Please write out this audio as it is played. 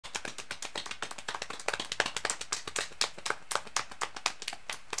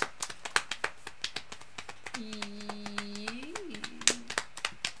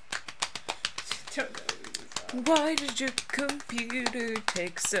Why did your computer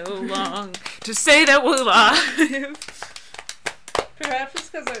take so long to say that we're live? Perhaps it's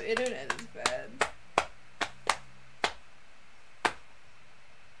because our internet is bad.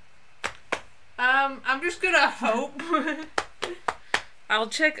 I'm just gonna hope. I'll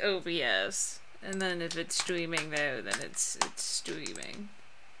check OBS, and then if it's streaming there, then it's streaming.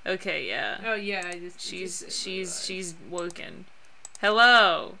 Okay, yeah. Oh yeah, she's working.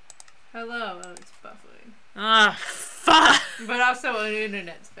 Hello. Hello. Oh, it's buffering. Ah, fuck. But also our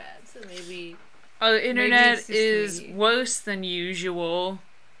internet's bad, so maybe our internet is worse than usual,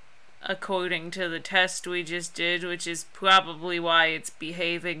 according to the test we just did, which is probably why it's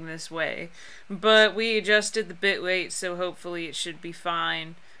behaving this way. But we adjusted the bitrate, so hopefully it should be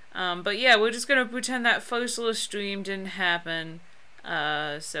fine. But yeah, we're just gonna pretend that first little stream didn't happen.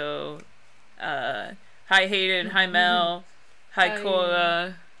 Hi Hayden, hi Mel, hi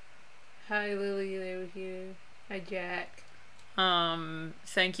Cora. Hi Lily, they were here. Hi Jack.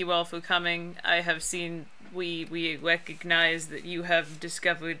 Thank you all for coming. I have seen, we recognize that you have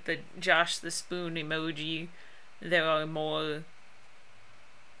discovered the Josh the Spoon emoji. There are more.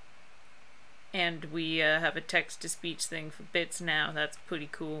 And we have a text-to-speech thing for bits now. That's pretty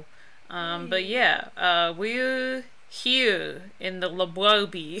cool. But yeah, we're here in the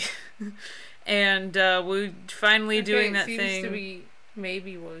Labrobby. And we're finally doing that thing. It seems to be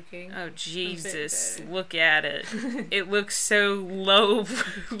maybe working. Oh Jesus! Look at it. It looks so low.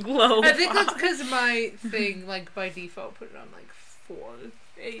 I think that's because my thing, like by default, put it on like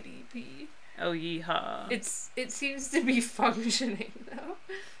 480p. Oh yeehaw! It seems to be functioning though.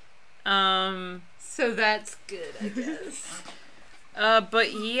 So that's good, I guess.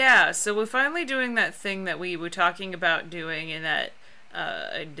 But yeah, so we're finally doing that thing that we were talking about doing in that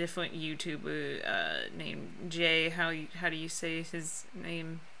a different YouTuber named Jay. How do you say his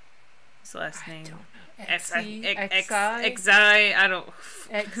name? His last name? Xi. I don't.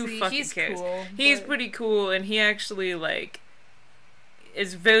 Who fucking cares? Cool, he's pretty cool, and he actually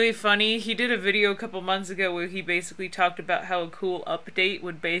is very funny. He did a video a couple months ago where he basically talked about how a cool update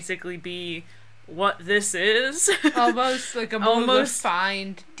would basically be what this is. Almost like a more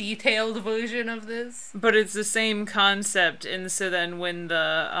refined, detailed version of this. But it's the same concept, and so then when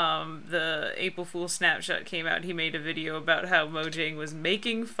the April Fool's snapshot came out, he made a video about how Mojang was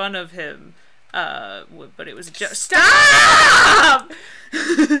making fun of him. But it was just stop!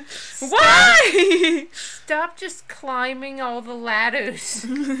 Why? Stop just climbing all the ladders.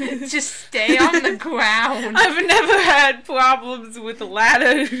 Just stay on the ground. I've never had problems with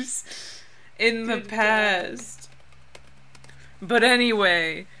ladders in the past. But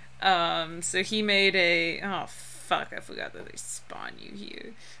anyway, so he made oh fuck, I forgot that they spawn you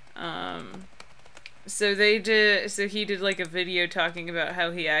here. So he did like a video talking about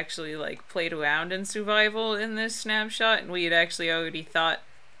how he actually played around in survival in this snapshot, and we had actually already thought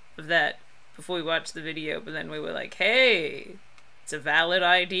of that before we watched the video, but then we were like, hey, it's a valid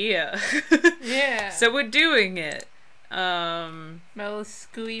idea. Yeah. So we're doing it. Mel is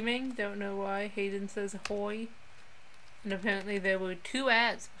screaming, don't know why. Hayden says ahoy. And apparently there were 2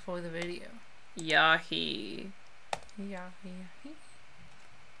 ads before the video. Yahi. Yahi.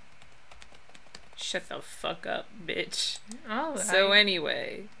 Shut the fuck up, bitch. Alright. So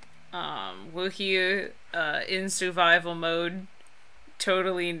anyway, we're here, in survival mode.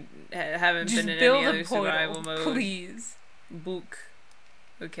 Totally haven't Just been in build any other a portal, survival mode. please. Book.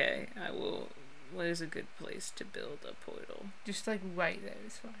 Okay, I will. Where's a good place to build a portal? Just right there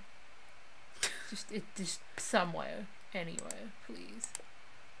is fine. Just somewhere, anywhere, please.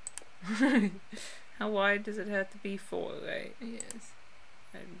 How wide does it have to be for, right? Yes.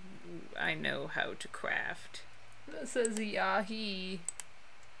 I know how to craft. That says Yahi.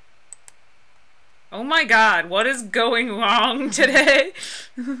 Oh my god, what is going wrong today?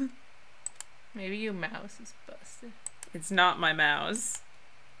 Maybe your mouse is busted. It's not my mouse.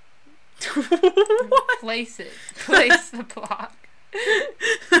 What? Place it. Place the block.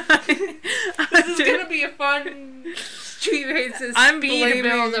 This is gonna be a fun stream. I'm blaming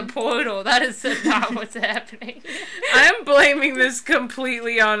build a portal. That is not what's happening. I'm blaming this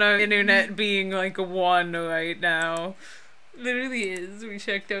completely on our internet being a 1 right now. Literally is. We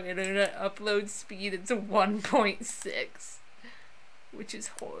checked our internet upload speed. It's a 1.6, which is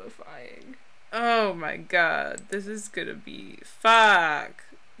horrifying. Oh my god, this is gonna be fuck.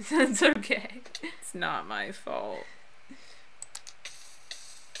 It's okay. It's not my fault.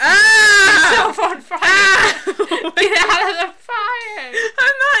 Yourself on fire! Ah! Get out of the fire!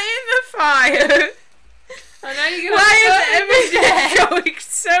 I'm not in the fire! I know you're gonna Why is everything going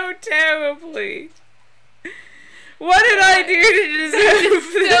so terribly? What did I do to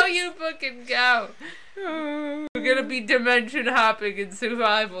deserve this? No, you fucking go. We're gonna be dimension hopping in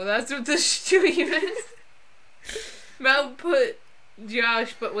survival. That's what the stream is. Mel put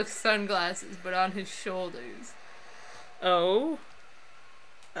Josh, but with sunglasses, but on his shoulders. Oh.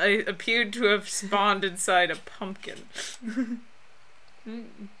 I appeared to have spawned inside a pumpkin.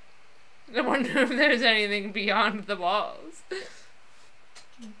 I wonder if there's anything beyond the walls.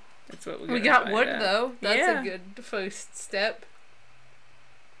 That's what we got wood, out. though. That's a good first step.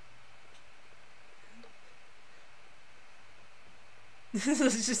 This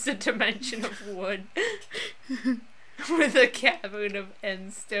is just a dimension of wood. With a cavern of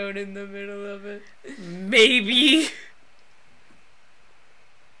end stone in the middle of it. Maybe.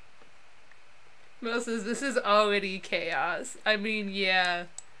 Mel says, this is already chaos. I mean, yeah.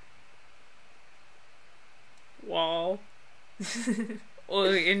 Wall.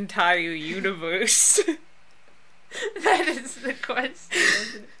 Or entire universe. That is the question,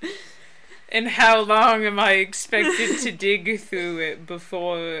 isn't it? And how long am I expected to dig through it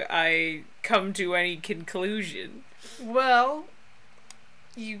before I come to any conclusion? Well,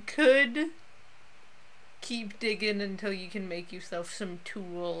 you could keep digging until you can make yourself some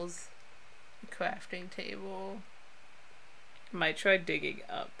tools. A crafting table. Might try digging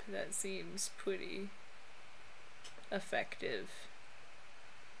up. That seems pretty effective.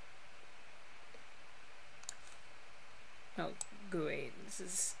 Oh, great.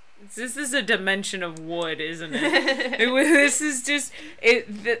 This is a dimension of wood, isn't it? This is just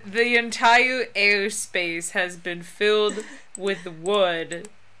the entire airspace has been filled with wood,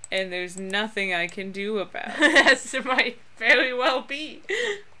 and there's nothing I can do about it. That might very well be.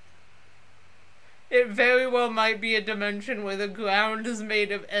 It very well might be a dimension where the ground is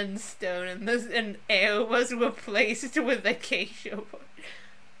made of end stone and air was replaced with acacia wood.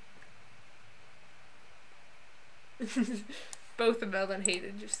 Both Mel and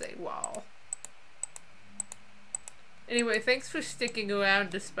Hayden just say, wow. Anyway, thanks for sticking around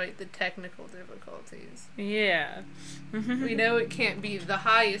despite the technical difficulties. Yeah. We know it can't be the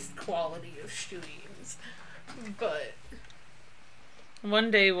highest quality of streams, but one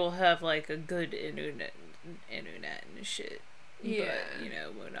day we'll have, like, a good internet and shit. Yeah. But, you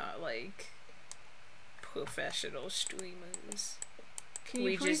know, we're not, like, professional streamers. Can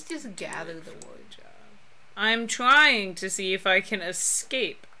you please just gather the wood? Job. I'm trying to see if I can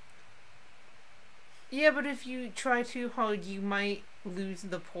escape. Yeah, but if you try too hard, you might lose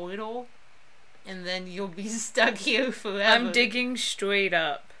the portal, and then you'll be stuck here forever. I'm digging straight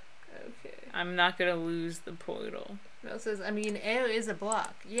up. Okay. I'm not gonna lose the portal. Mel says, I mean, air is a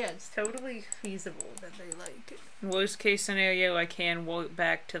block. Yeah, it's totally feasible that they like it. Worst case scenario, I can walk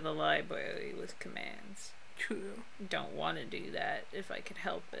back to the library with commands. True. Don't want to do that if I can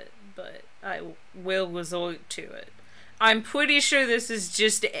help it, but I will resort to it. I'm pretty sure this is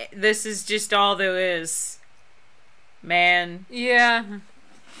just all there is. Man. Yeah.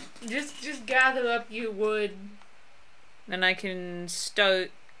 Just gather up your wood. Then I can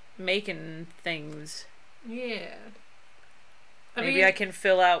start making things. Yeah. Maybe I can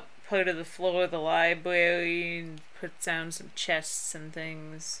fill out part of the floor of the library and put down some chests and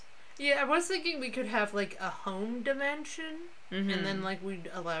things. Yeah, I was thinking we could have, like, a home dimension, and then, like,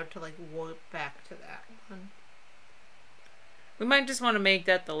 we'd allowed to, like, warp back to that one. We might just want to make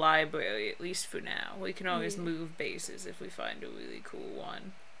that the library, at least for now. We can always move bases if we find a really cool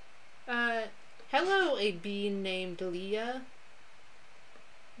one. Hello, a bean named Leah.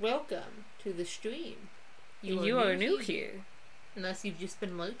 Welcome to the stream. You are new here. Unless you've just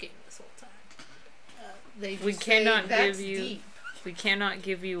been lurking this whole time. We cannot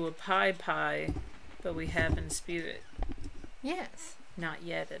give you a pie, but we have in spirit. Yes. Not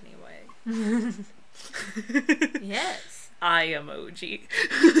yet, anyway. Yes. Eye emoji.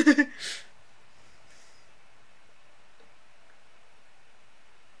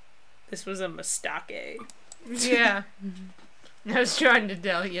 This was a mistake. Yeah. I was trying to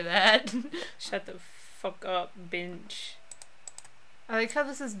tell you that. Shut the fuck up, binge. I like how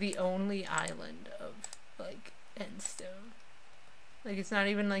this is the only island of, like, endstone. Like, it's not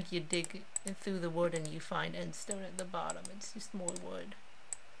even like you dig through the wood and you find endstone at the bottom. It's just more wood.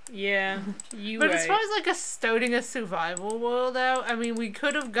 Yeah, But as far as, like, starting a survival world out, I mean, we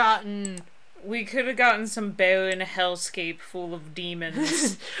could have gotten some barren hellscape full of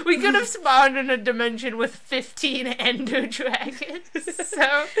demons. We could have spawned in a dimension with 15 ender dragons.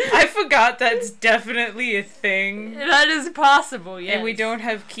 So I forgot that's definitely a thing. That is possible, yes. And we don't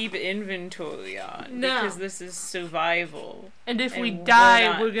have keep inventory on. No. Because this is survival. And if we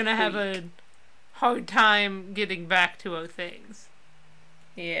die, we're gonna have a hard time getting back to our things.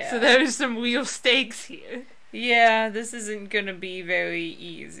 Yeah. So there's some real stakes here. Yeah, this isn't gonna be very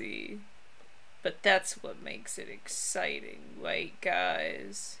easy. But that's what makes it exciting, right,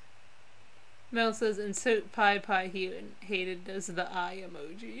 guys? Mel says, insert pie pie here, and Hayden does the eye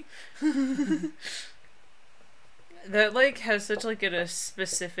emoji. That, like, has such, like, a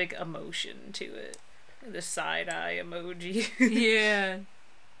specific emotion to it. The side eye emoji. Yeah.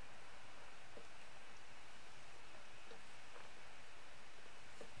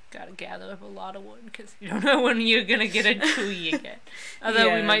 Gotta gather up a lot of wood, because you don't know when you're gonna get a tree again. Although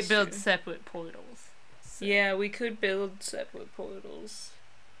Yeah, we might that's build true. separate portals. So. Yeah, we could build separate portals.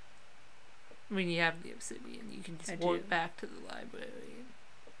 When you have the obsidian, you can just I walk do. back to the library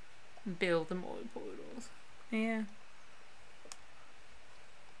and build more portals. Yeah.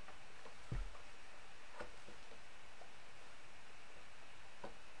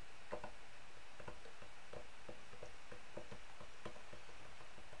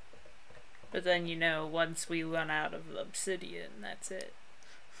 But then, you know, once we run out of obsidian, that's it.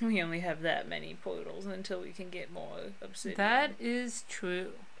 We only have that many portals until we can get more obsidian. That is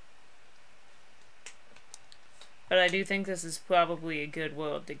true. But I do think this is probably a good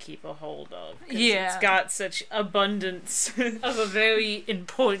world to keep a hold of. 'Cause Yeah. It's got such abundance. Of a very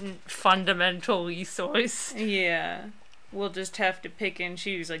important fundamental resource. Yeah. We'll just have to pick and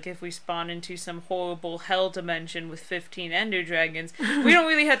choose. Like, if we spawn into some horrible hell dimension with 15 ender dragons, we don't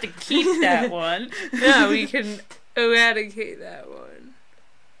really have to keep that one. Yeah, we can eradicate that one.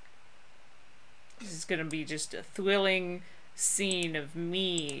 This is gonna be just a thrilling scene of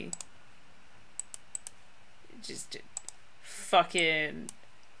me just fucking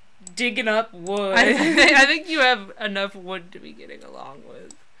digging up wood. I think you have enough wood to be getting along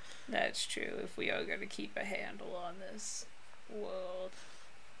with. That's true, if we are gonna keep a handle on this world.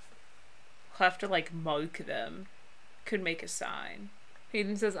 We'll have to, like, mark them. Could make a sign.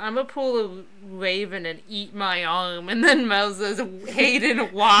 Hayden says, I'm a pull a raven and eat my arm. And then Mel says,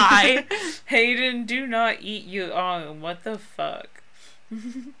 Hayden, why? Hayden, do not eat your arm. What the fuck?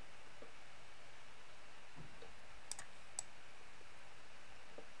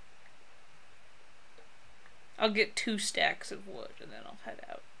 I'll get 2 stacks of wood and then I'll head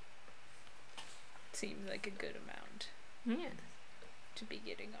out. Seems like a good amount Yeah. to be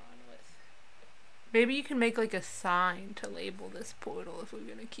getting on with. Maybe you can make like a sign to label this portal if we're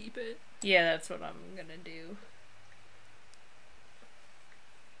gonna keep it. Yeah, that's what I'm gonna do.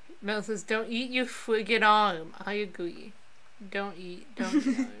 Mel says, don't eat your friggin' arm. I agree. Don't eat arms.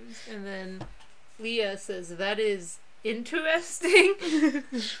 And then Leah says, that is interesting.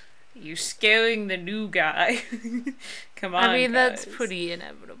 You scaring the new guy. Come on, I mean, guys. that's pretty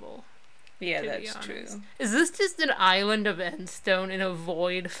inevitable. Yeah, to be that's honest. true. Is this just an island of endstone in a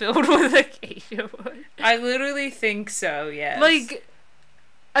void filled with acacia wood? I literally think so, yes. Like,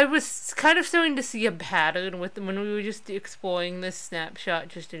 I was kind of starting to see a pattern with them when we were just exploring this snapshot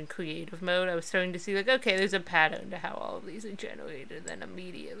just in creative mode. I was starting to see, like, okay, there's a pattern to how all of these are generated. Then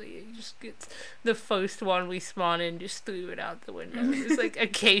immediately it just gets the first one we spawn in, just threw it out the window. It's like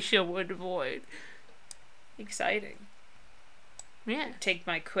acacia wood void. Exciting. Yeah. Take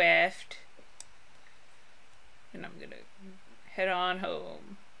my craft. And I'm gonna head on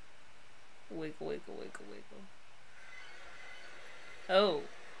home. Wiggle, wiggle, wiggle, wiggle. Oh.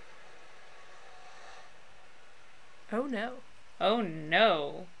 Oh no. Oh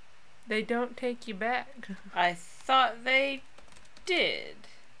no. They don't take you back. I thought they did.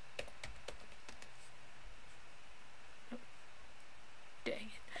 Dang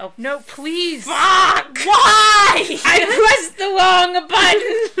it. Oh, No, please! fuck! Why? I pressed the wrong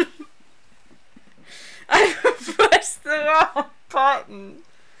button! I pressed the wrong button.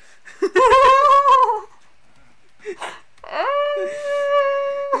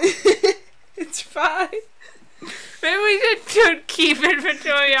 It's fine. Maybe we should keep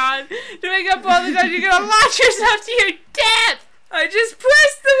inventory on to make up all the times you're gonna launch yourself to your death! I just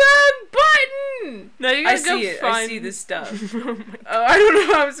pressed the wrong button! No, you I gotta go see it. find... I see the stuff. Oh, I don't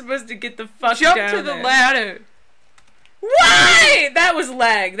know how I'm supposed to get the fuck Jump down to the there. ladder! Why? That was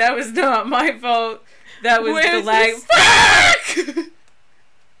lag. That was not my fault. That was Where's the lag. the Fuck!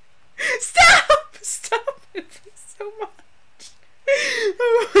 Stop! Stop moving so much.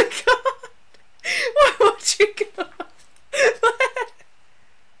 Oh my god. Why won't you go off the ladder?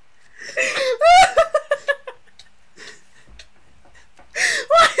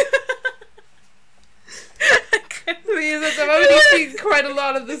 Why? Because I've already seen quite a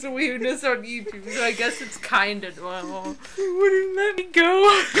lot of this weirdness on YouTube, so I guess it's kinda normal. It wouldn't let me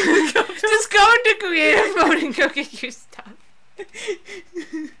go. Just go into creative mode and go get your stuff.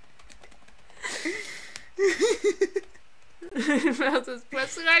 Mel says,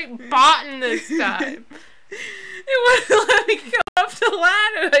 press the right button this time. wouldn't let me go up the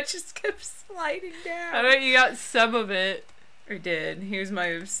ladder. I just kept sliding down. I bet you got some of it. I did. Here's my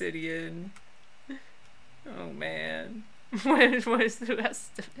obsidian. Oh, man. Where's the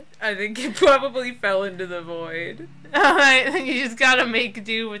rest of it? I think it probably fell into the void. Alright, then you just gotta make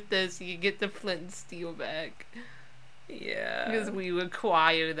do with this. You get the flint and steel back. Yeah. Because we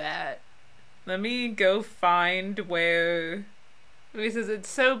require that. Let me go find where... Because it's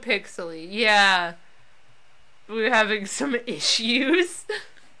so pixely. Yeah. We're having some issues.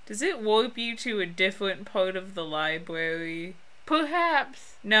 Does it warp you to a different part of the library?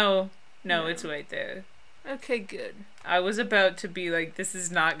 Perhaps. No, it's right there. Okay, good. I was about to be like, this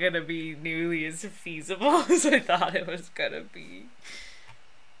is not gonna be nearly as feasible as I thought it was gonna be.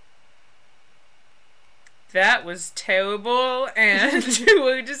 That was terrible, and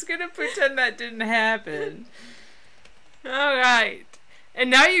we're just gonna pretend that didn't happen. Alright. And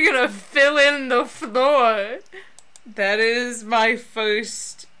now you're gonna fill in the floor. That is my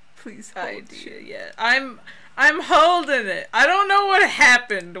first Please idea yet. I'm holding it. I don't know what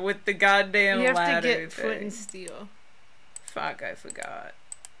happened with the goddamn ladder. You have to get thing. flint and steel. Fuck, I forgot.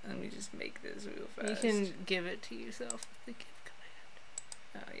 Let me just make this real fast. You can give it to yourself with the give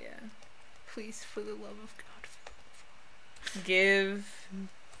command. Oh, yeah. Please, for the love of God, fill the floor. Give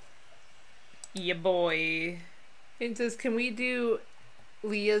ya boy. It says, can we do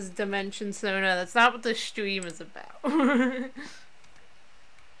Leah's Dimension Sona? That's not what the stream is about.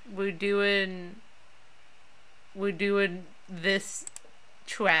 We're doing this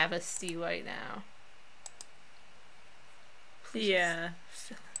travesty right now. Please. Yeah.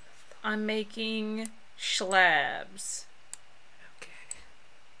 I'm making schlabs. Okay.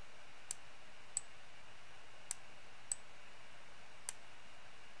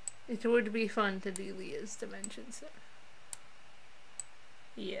 It would be fun to do Leah's Dimension Sona.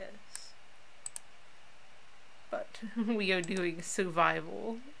 Yes. But we are doing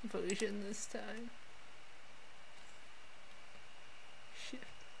survival version this time. Shit.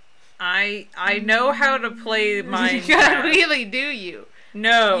 I know how to play Minecraft. You really do you?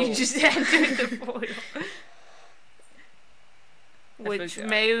 No. You just entered the portal. Which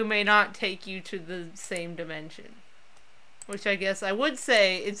may or may not take you to the same dimension. Which I guess I would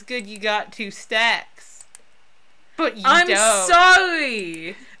say it's good you got 2 stacks. But you don't. I'm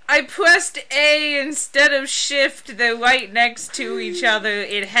sorry! I pressed A instead of shift. They're right next to each other.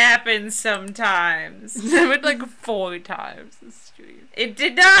 It happens sometimes. It happened like 4 times this stream. It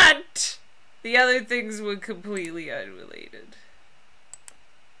did not! The other things were completely unrelated.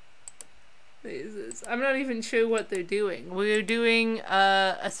 I'm not even sure what they're doing. We're doing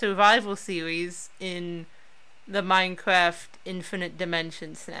a survival series in the Minecraft Infinite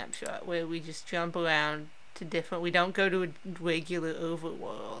Dimension snapshot where we just jump around to different... We don't go to a regular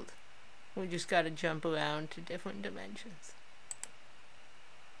overworld. We just gotta jump around to different dimensions.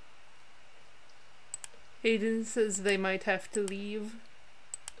 Hayden says they might have to leave.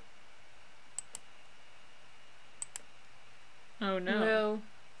 Oh no. Well,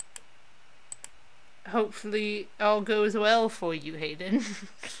 hopefully all goes well for you, Hayden.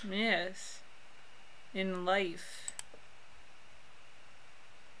 Yes. In life.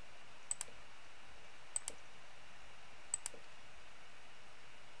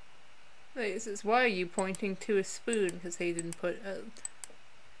 It says, why are you pointing to a spoon? Because Hayden put a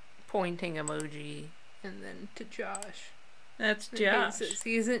pointing emoji and then to Josh. That's And Josh. Hayden says,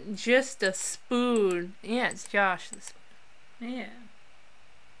 he isn't just a spoon. Yeah, it's Josh the spoon. Yeah.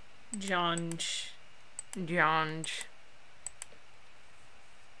 John. John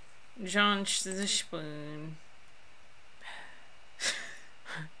the spoon.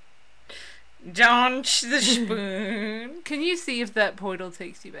 John the spoon. Can you see if that portal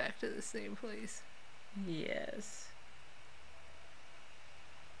takes you back to the same place? Yes.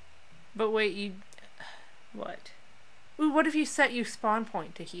 But wait, you... What? Ooh, what if you set your spawn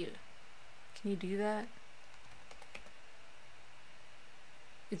point to here? Can you do that?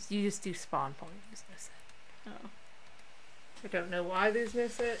 You just do spawn point. There's no set. Oh. I don't know why there's no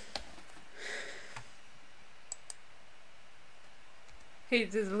set. He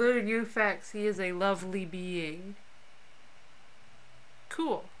says, learn new facts. He is a lovely being.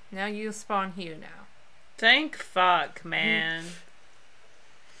 Cool. Now you'll spawn here now. Thank fuck, man.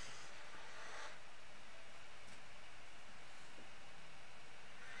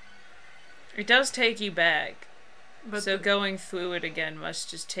 It does take you back. But so going through it again must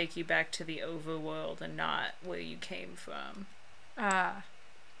just take you back to the overworld and not where you came from. Ah.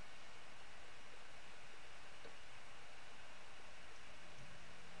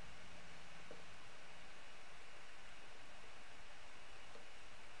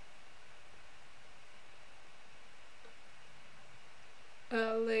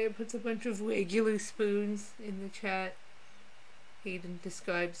 Leia puts a bunch of regular spoons in the chat. Hayden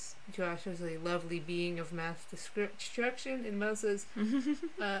describes Josh as a lovely being of mass destruction, and Mel says,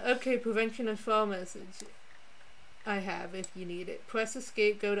 okay, prevention of fall message. I have, if you need it. Press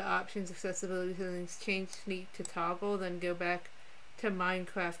escape, go to options, accessibility settings, change sneak to toggle, then go back to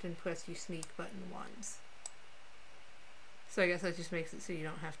Minecraft and press your sneak button once. So I guess that just makes it so you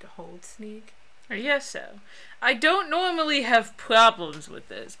don't have to hold sneak. I guess so. I don't normally have problems with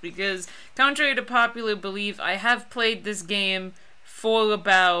this, because contrary to popular belief, I have played this game for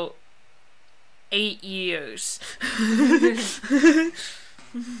about 8 years.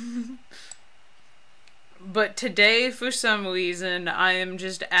 But today, for some reason, I am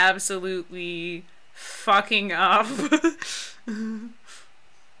just absolutely fucking up.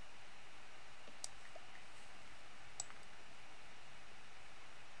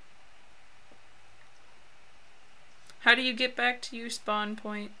 How do you get back to your spawn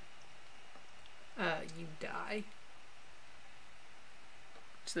point? You die.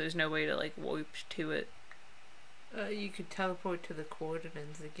 So there's no way to, like, warp to it? You could teleport to the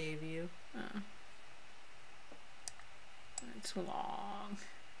coordinates it gave you. Oh. It's long.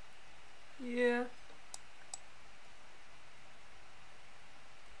 Yeah.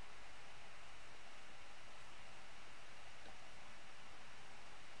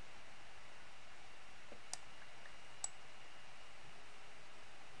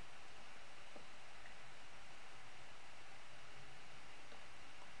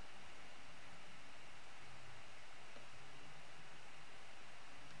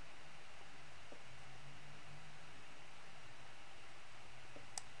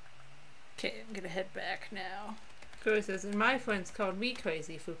 Okay, I'm gonna head back now. Chloe says, and my friends called me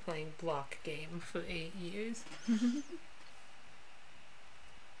crazy for playing block game for 8 years.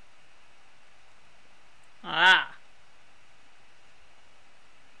 Ah!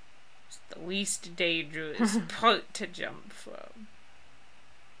 It's the least dangerous part to jump from.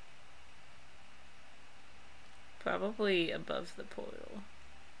 Probably above the portal.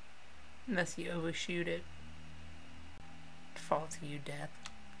 Unless you overshoot it. Fall to your death.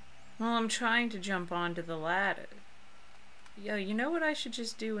 Well, I'm trying to jump onto the ladder. Yo, you know what I should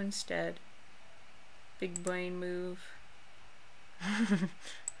just do instead? Big brain move.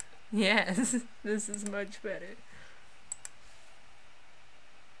 Yes, this is much better.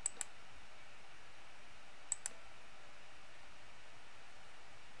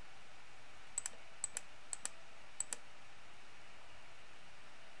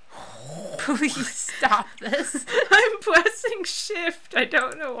 Please stop this. I'm pressing shift. I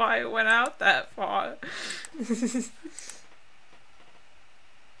don't know why it went out that far.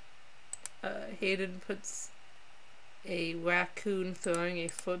 Hayden puts a raccoon throwing a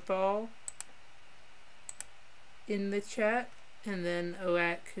football in the chat, and then a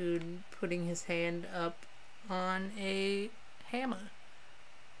raccoon putting his hand up on a hammer.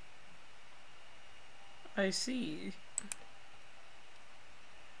 I see.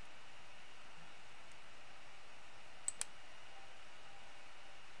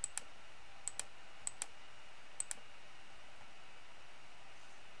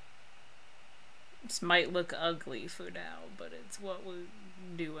 This might look ugly for now, but it's what we're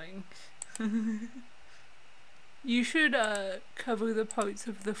doing. You should cover the parts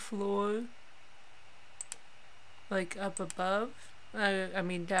of the floor, like up above, I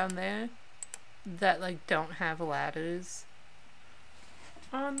mean down there, that like don't have ladders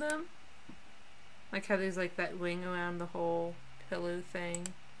on them. Like how there's like that ring around the whole pillow thing.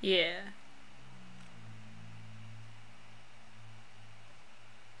 Yeah.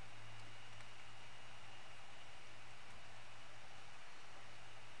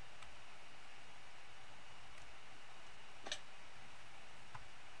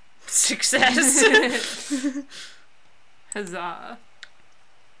 Success! Huzzah.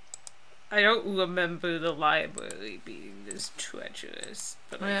 I don't remember the library being this treacherous,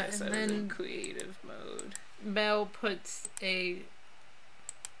 but Yeah, I guess I was in creative mode. Mel puts I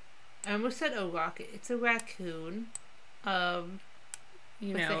almost said a rocket. It's a raccoon. You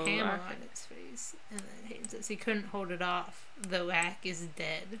with know, a hammer on its face. And then Hayden says he couldn't hold it off. The rack is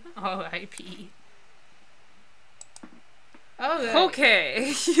dead. R.I.P. Oh, okay.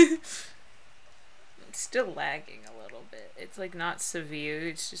 It's still lagging a little bit. It's like not severe,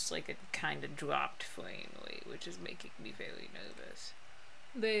 it's just like a kind of dropped frame rate, which is making me very nervous.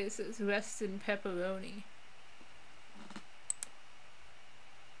 This is rest in pepperoni.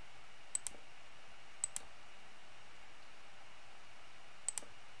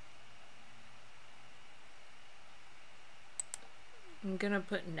 I'm gonna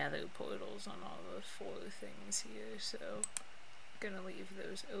put nether portals on all the 4 things here, so gonna leave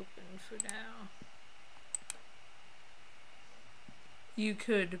those open for now. You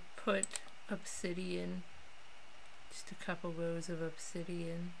could put obsidian. Just a couple rows of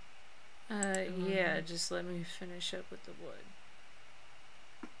obsidian. Yeah, just let me finish up with the wood.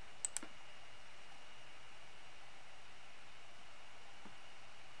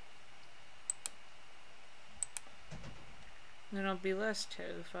 Then I'll be less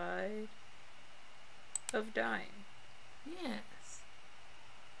terrified of dying. Yes.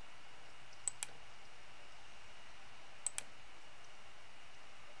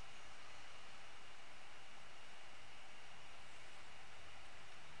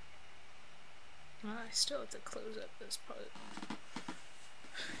 Well, I still have to close up this part.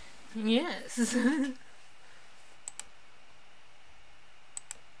 Yes.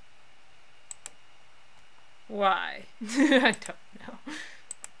 Why? I don't know.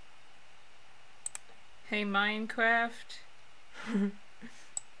 Hey, Minecraft.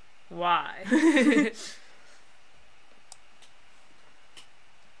 Why?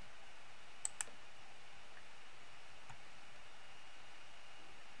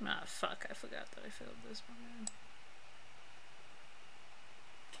 Ah, fuck, I forgot that I filled this one in.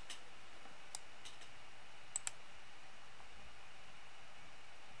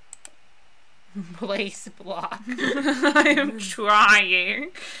 Place block. I am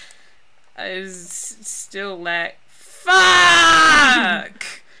trying. I still fuck!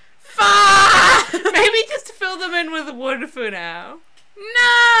 Fuck! Maybe just fill them in with wood for now.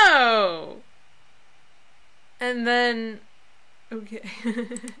 No! And then... Okay.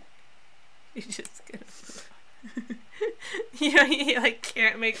 You're just gonna... you like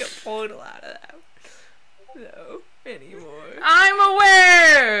can't make a portal out of that. No, anymore. I'm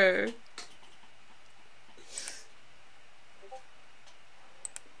aware!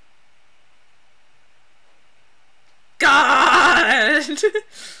 God!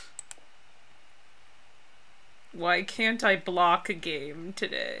 Why can't I block a game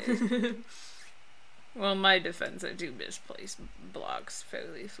today? Well, in my defense, I do misplace blocks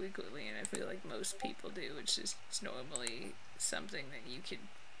fairly frequently, and I feel like most people do, which is normally something that you can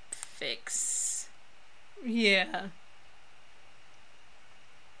fix. Yeah.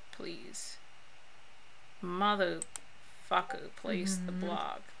 Please. Motherfucker, place the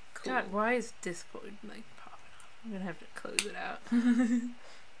block. Cool. God, why is Discord like popping off? I'm gonna have to close it out.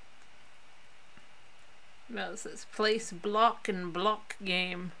 Mel says, place block and block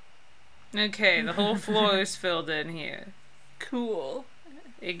game. Okay, the whole floor is filled in here. Cool.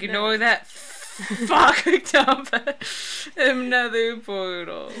 Ignore that fucked up another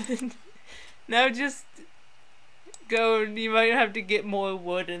portal. Now just go and you might have to get more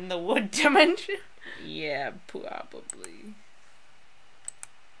wood in the wood dimension. Yeah, probably.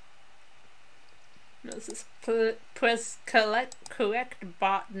 This is press correct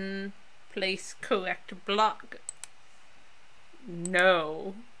button, place correct block.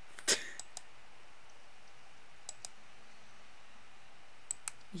 No.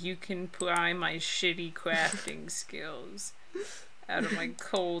 You can pry my shitty crafting skills out of my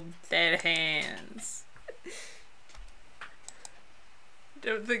cold, dead hands.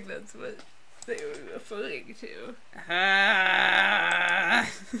 Don't think that's what they were referring to.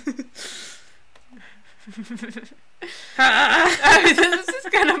 This is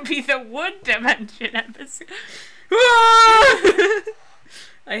gonna be the wood dimension episode.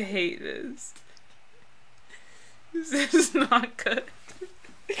 I hate this. This is not good.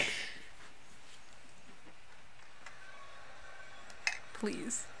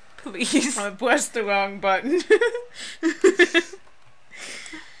 Please. Please. I pressed the wrong button.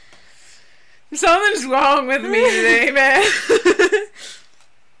 Something's wrong with me today, man.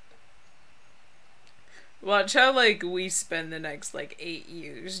 Watch how, like, we spend the next, 8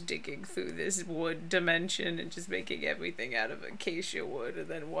 years digging through this wood dimension and just making everything out of acacia wood, and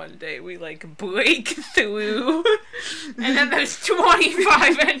then one day we, break through. And then there's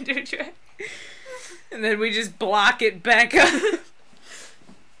 25 ender dragons. And then we just block it back up.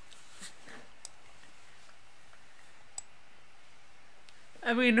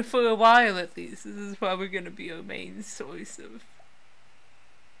 I mean, for a while at least, this is probably going to be our main source of,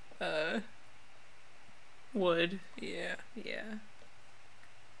 wood. Yeah.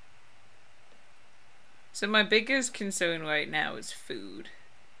 So my biggest concern right now is food.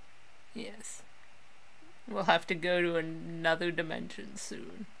 Yes. We'll have to go to another dimension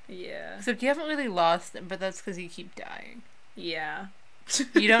soon. Yeah. Except you haven't really lost them, but that's because you keep dying. Yeah.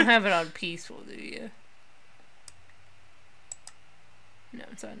 You don't have it on peaceful, do you? No,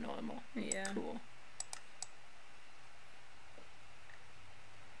 it's on normal. Yeah. Cool.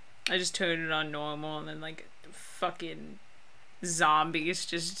 I just turned it on normal and then fucking zombies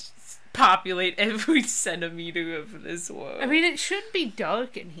just populate every centimeter of this world. I mean, it should be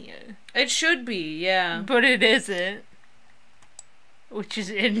dark in here. It should be, yeah. But it isn't. Which is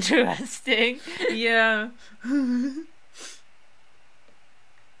interesting. Yeah.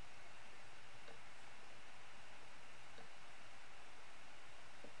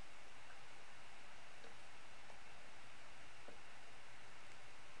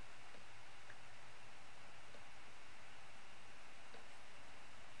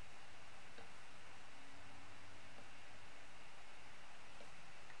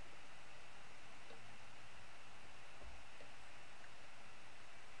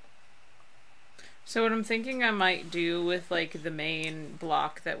 So what I'm thinking I might do with, like, the main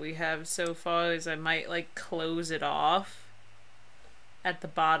block that we have so far is I might, like, close it off at the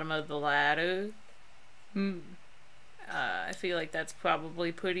bottom of the ladder. I feel like that's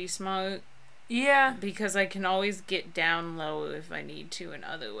probably pretty smart. Yeah. Because I can always get down low if I need to in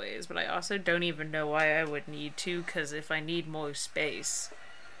other ways, but I also don't even know why I would need to, because if I need more space,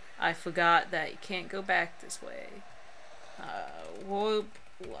 I forgot that you can't go back this way. Warp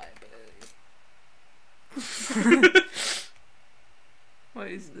library. What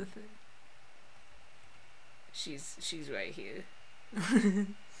is the thing? She's right here.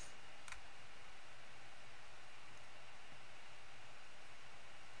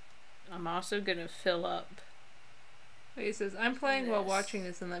 I'm also gonna fill up. He says, I'm playing while watching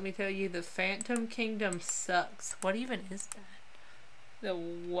this, and let me tell you, the Phantom Kingdom sucks. What even is that? The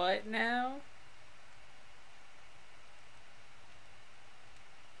what now?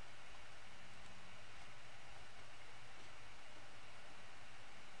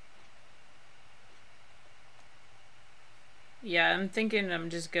 Yeah, I'm thinking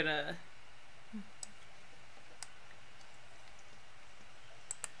I'm just gonna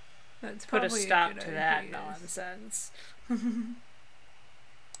put a stop to that nonsense.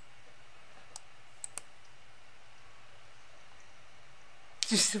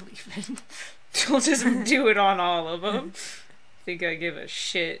 Just leave it. We'll just do it on all of them. Think I give a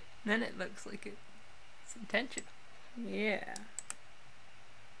shit. Then it looks like it's intentional. Yeah.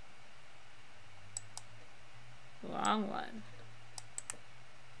 Wrong one.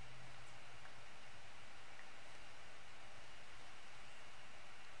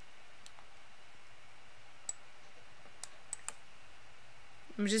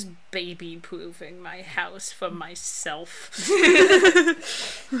 I'm just baby-proofing my house for myself.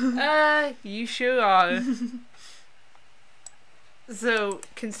 You sure are. So,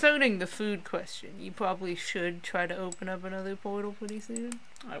 concerning the food question, you probably should try to open up another portal pretty soon.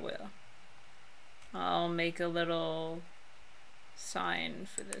 I will. I'll make a little sign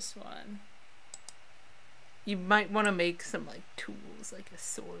for this one. You might want to make some, like, tools, like a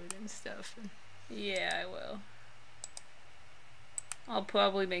sword and stuff. Yeah, I will. I'll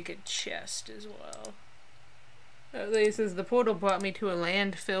probably make a chest as well. It says, the portal brought me to a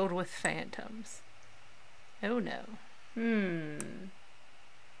land filled with phantoms. Oh no.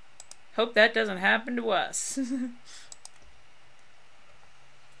 Hope that doesn't happen to us.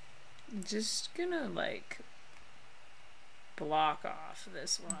 Just gonna, like, block off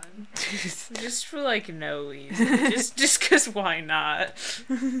this one. Just for, like, no reason. just cause why not?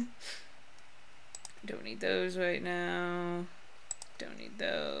 Don't need those right now. Don't need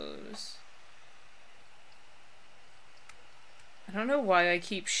those. I don't know why I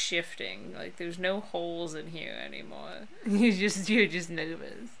keep shifting. Like, there's no holes in here anymore. You're just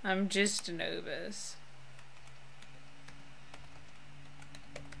nervous. I'm just nervous.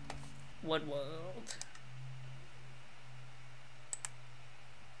 What world?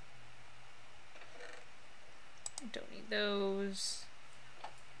 Don't need those.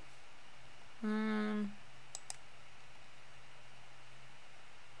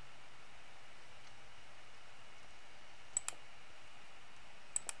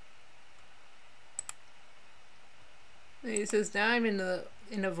 He says, now I'm in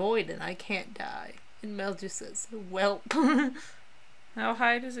a void and I can't die. And Mel just says, welp. How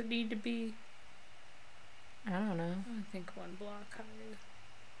high does it need to be? I don't know. I think one block higher.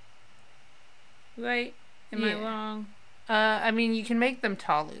 Right? Am I wrong? I mean, you can make them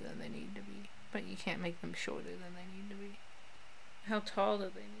taller than they need to be, but you can't make them shorter than they need to be. How tall do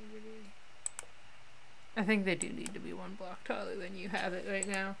they need to be? I think they do need to be one block taller than you have it right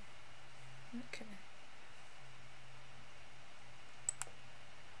now. Okay.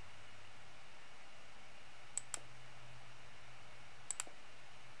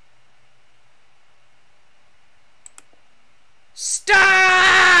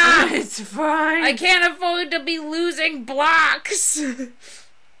 Stop! It's fine. I can't afford to be losing blocks.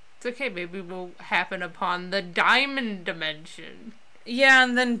 It's okay, maybe we'll happen upon the diamond dimension. Yeah,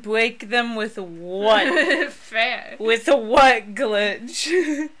 and then break them with what? Fair. With a what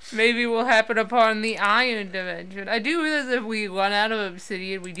glitch? Maybe we'll happen upon the iron dimension. I do realize if we run out of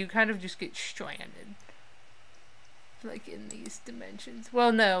obsidian, we do kind of just get stranded. Like in these dimensions.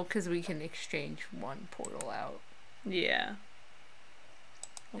 Well, no, because we can exchange one portal out. Yeah.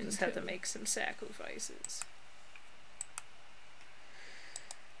 We'll just have to make some sacrifices.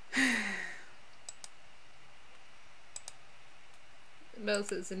 Mel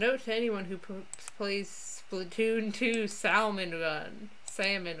says, a note to anyone who plays Splatoon 2 Salmon Run.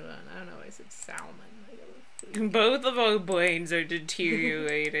 Salmon Run. I don't know why I said salmon. Both of our brains are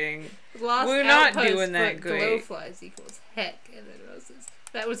deteriorating. Lost We're not doing that great. Glowflies equals heck. And then Mel says,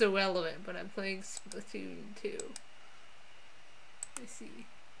 that was irrelevant, but I'm playing Splatoon 2. I see.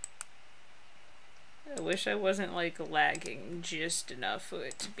 I wish I wasn't, like, lagging just enough for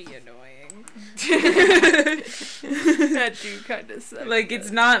it to be annoying. That do kind of suck. Like,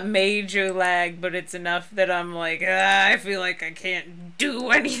 it's not major lag, but it's enough that I'm like, I feel like I can't do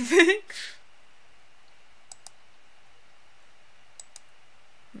anything.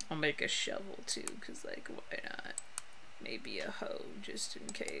 I'll make a shovel, too, because, like, why not? Maybe a hoe, just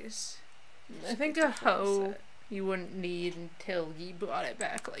in case. I think a hoe you wouldn't need until you brought it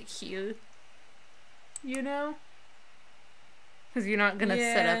back, like, here. You know? Because you're not gonna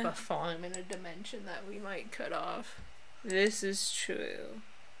set up a farm in a dimension that we might cut off. This is true.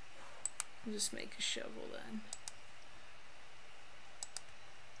 I'll just make a shovel then.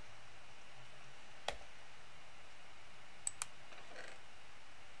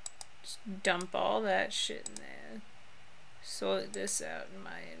 Just dump all that shit in there. Sort this out in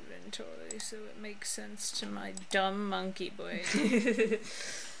my inventory so it makes sense to my dumb monkey brain.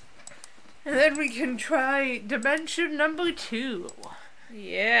 And then we can try dimension number 2.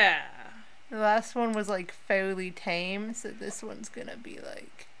 Yeah. The last one was like fairly tame, so this one's gonna be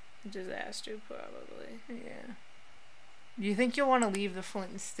like disaster, probably. Yeah. Do you think you'll want to leave the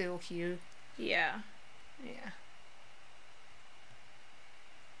flint and steel here? Yeah. Yeah.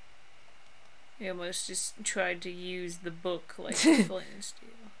 I almost just tried to use the book like the flint and steel.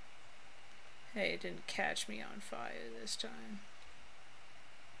 Hey, it didn't catch me on fire this time.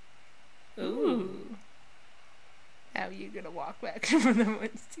 Ooh. How are you gonna walk back from the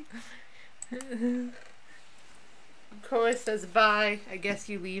windshield? Cora says bye. I guess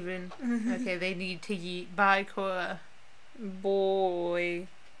you leaving. Okay, they need to yeet. Bye, Cora. Boy.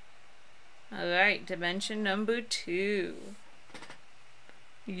 Alright, dimension number 2.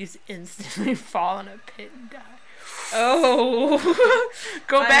 You just instantly fall in a pit and die. Oh!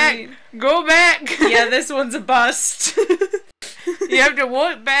 Go back! Go back! Yeah, this one's a bust. You have to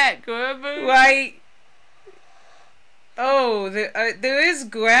walk back, remember? Right. Oh, there is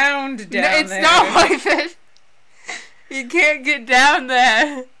ground down there. It's not like that. You can't get down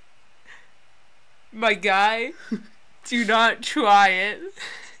there. My guy, do not try it.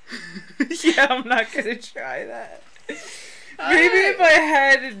 Yeah, I'm not gonna try that. Maybe if I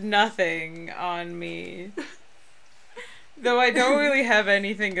had nothing on me. Though I don't really have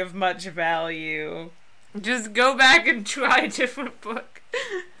anything of much value. Just go back and try a different book.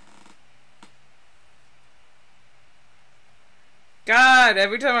 God,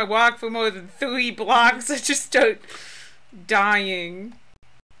 every time I walk for more than 3 blocks, I just start dying.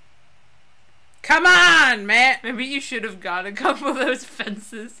 Come on, man! Maybe you should have got a couple of those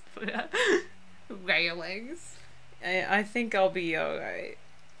fences for railings. I think I'll be alright.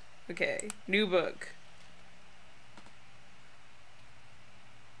 Okay, new book.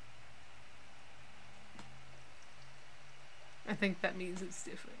 I think that means it's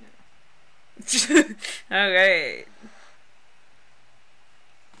different now. Alright.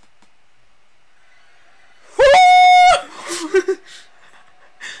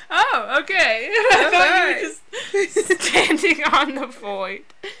 Oh, okay. I thought you were just standing on the void.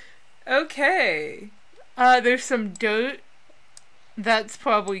 Okay. There's some dirt. That's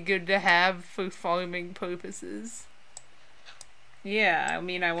probably good to have for farming purposes. Yeah, I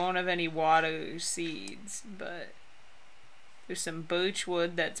mean, I won't have any water or seeds, but there's some birch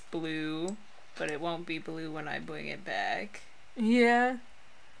wood that's blue, but it won't be blue when I bring it back. Yeah.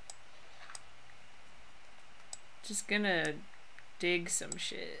 Just gonna dig some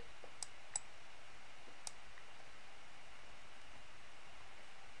shit.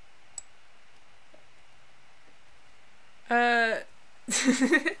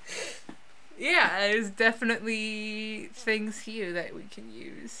 Yeah, there's definitely things here that we can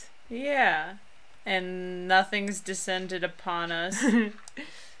use. Yeah. And nothing's descended upon us.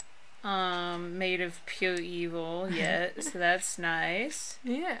 made of pure evil yet, so that's nice.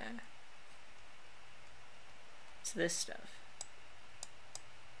 Yeah. It's this stuff.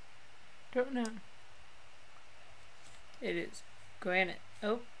 Don't know. It is granite.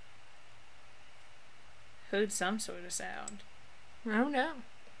 Oh. Heard some sort of sound. Oh no.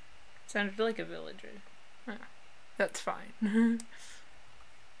 Sounded like a villager. Huh. That's fine.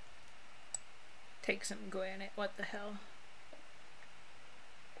 Take some granite. What the hell?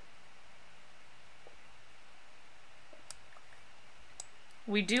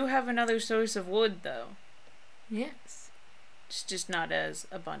 We do have another source of wood, though. Yes. It's just not as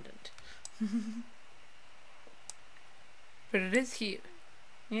abundant. But it is here.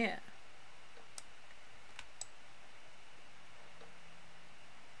 Yeah.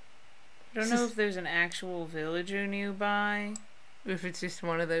 I don't know if there's an actual villager nearby. If it's just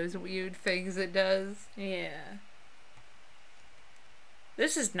one of those weird things it does. Yeah.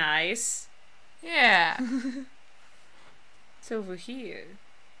 This is nice. Yeah. It's over here.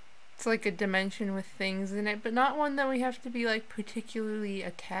 It's like a dimension with things in it, but not one that we have to be, like, particularly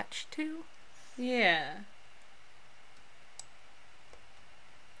attached to. Yeah.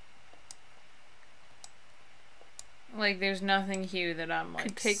 Like, there's nothing here that I'm like...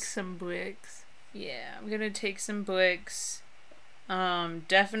 Could take some bricks. Yeah, I'm gonna take some bricks.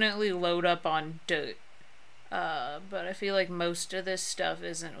 Definitely load up on dirt. But I feel like most of this stuff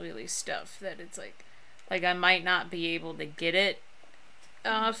isn't really stuff that it's like I might not be able to get it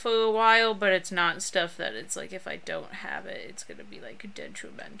for a while, but it's not stuff that it's like if I don't have it, it's gonna be like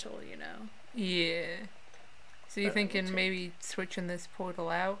detrimental, you know? Yeah. So you're thinking maybe switching this portal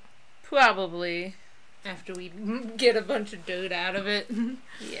out? Probably. After we get a bunch of dirt out of it.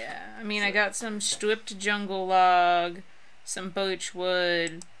 Yeah, I mean, I got some stripped jungle log, some birch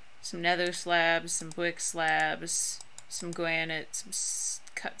wood, some nether slabs, some brick slabs, some granite, some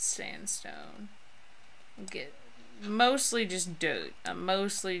cut sandstone. I'll get mostly just dirt. I'm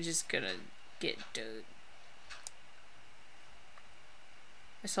mostly just gonna get dirt.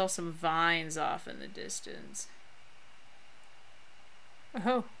 I saw some vines off in the distance.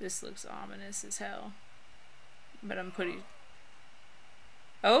 Oh. This looks ominous as hell. But I'm pretty...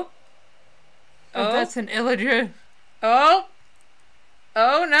 Oh? Oh, that's an illager. Oh!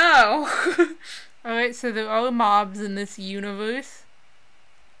 Oh no! Alright, so there are mobs in this universe.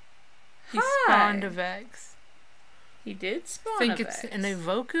 He spawned a Vex. He did spawn I think a it's Vex. an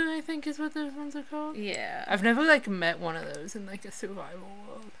evoker, I think is what those ones are called. Yeah. I've never, like, met one of those in, like, a survival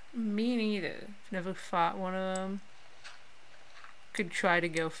world. Me neither. I've never fought one of them. Could try to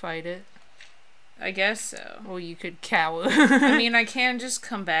go fight it. I guess so. Or you could cower. I mean, I can just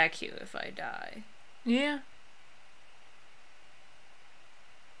come back here if I die. Yeah.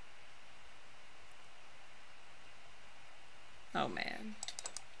 Oh, man.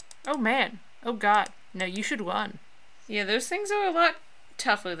 Oh, man. Oh, God. No, you should run. Yeah, those things are a lot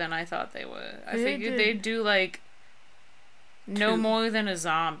tougher than I thought they were. I figured they'd do, like, no more than a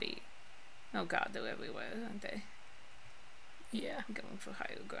zombie. Oh, God, they're everywhere, aren't they? Yeah. I'm going for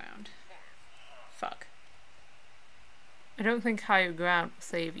higher ground. Fuck. I don't think higher ground will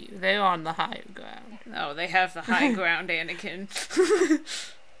save you. They're on the higher ground. Oh, they have the high ground, Anakin.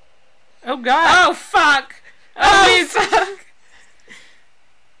 Oh, God. Oh, fuck! Oh, fuck!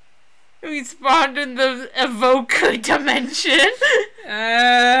 We spawned in the evoker dimension.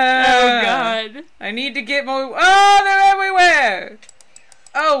 Oh, God. I need to get more... Oh, they're everywhere!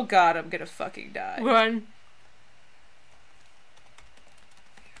 Oh, God, I'm gonna fucking die. Run.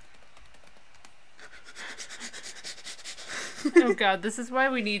 Oh, God, this is why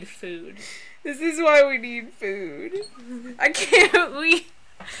we need food. This is why we need food. I can't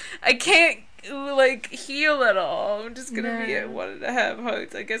like heal at all. I'm just gonna be at 1.5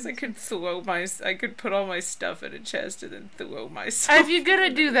 hearts. I guess I could put all my stuff in a chest and then throw myself. If you're gonna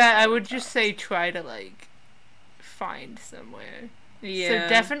do that, I would just say try to, like, find somewhere. Yeah. So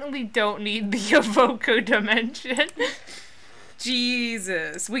definitely don't need the evoker dimension.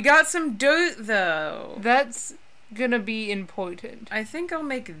 Jesus. We got some dirt, though. That's gonna be important. I think I'll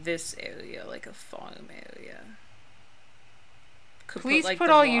make this area like a farm area. Please put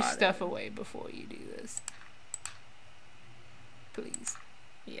all your stuff away before you do this. Please.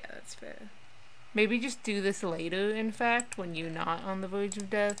 Yeah, that's fair. Maybe just do this later, in fact, when you're not on the verge of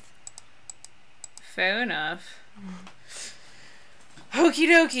death. Fair enough. Okie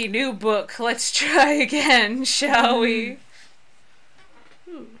dokie, new book. Let's try again, shall we?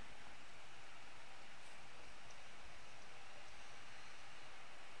 Ooh.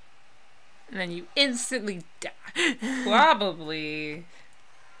 And then you instantly die. Probably.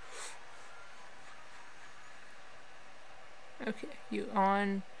 Okay, you're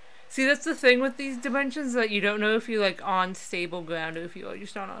on See, that's the thing with these dimensions, that you don't know if you're, like, on stable ground or if you are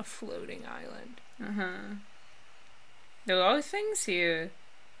just on a floating island. Uh-huh. There are things here.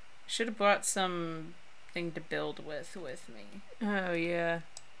 Should have brought something to build with me. Oh, yeah.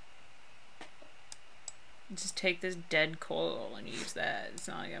 Just take this dead coral and use that. It's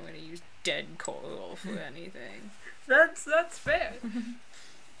not like I'm going to use dead coral for anything. That's fair.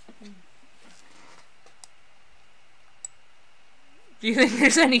 Do you think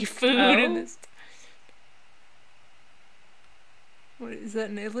there's any food in this? What is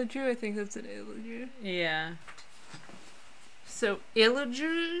that, an illager? I think that's an illager. Yeah. So,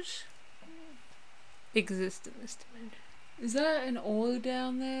 illagers exist in this dimension. Is that an ore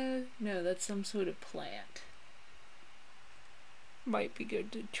down there? No, that's some sort of plant. Might be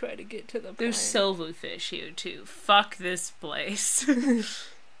good to try to get to the plant. There's silverfish here, too. Fuck this place.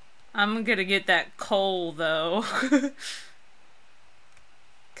 I'm gonna get that coal, though.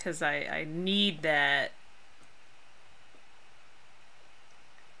 Because I need that.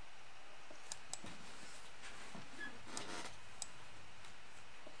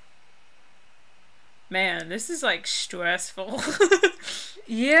 Man, this is, like, stressful.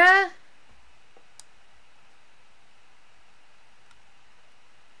 Yeah?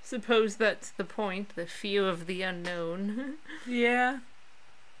 Suppose that's the point, the fear of the unknown. Yeah.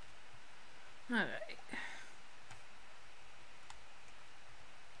 Alright.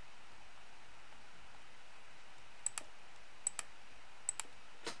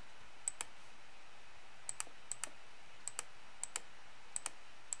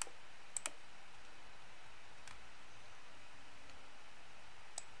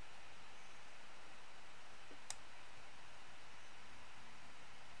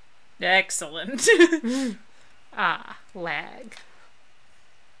 Excellent. Lag.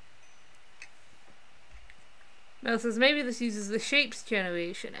 Mel says maybe this uses the shapes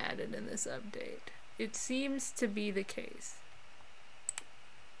generation added in this update. It seems to be the case.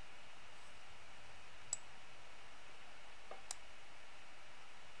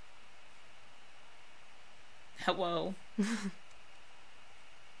 Hello.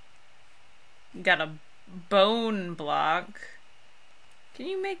 Got a bone block. Can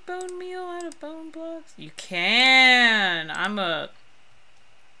you make bone meal out of bone blocks? You can!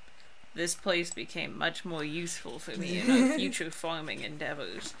 This place became much more useful for me in our future farming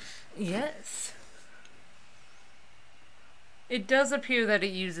endeavors. Yes. It does appear that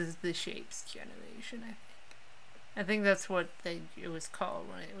it uses the shapes generation, I think. I think that's what it was called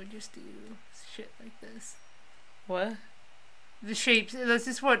when it would just do shit like this. What? The shapes, that's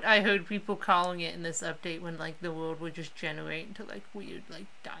just what I heard people calling it in this update, when, like, the world would just generate into, like, weird, like,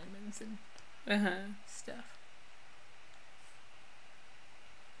 diamonds and stuff.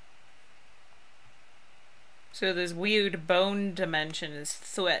 So this weird bone dimension is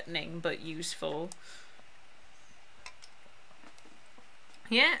threatening but useful.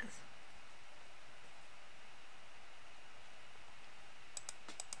 Yes.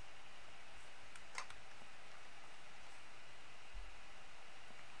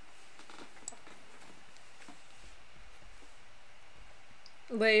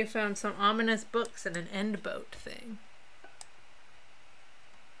 Leia found some ominous books and an end boat thing.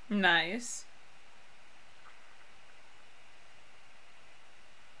 Nice.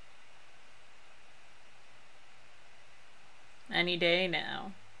 Any day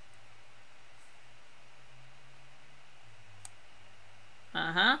now.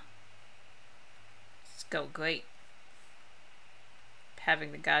 Uh-huh. Let's go great.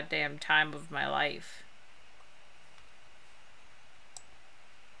 Having the goddamn time of my life.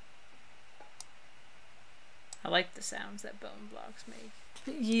 I like the sounds that bone blocks make.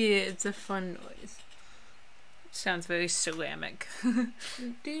 Yeah, it's a fun noise. It sounds very ceramic. You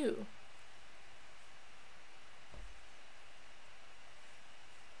do.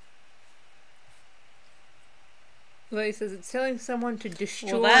 Leia says it's telling someone to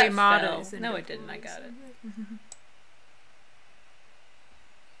destroy models. No, it didn't. I got it.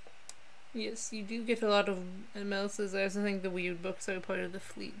 Yes, you do get a lot of, and Mel says I also think the weird books are part of the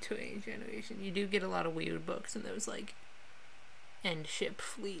fleet terrain generation. You do get a lot of weird books in those, like, end ship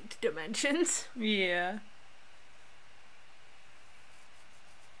fleet dimensions. Yeah.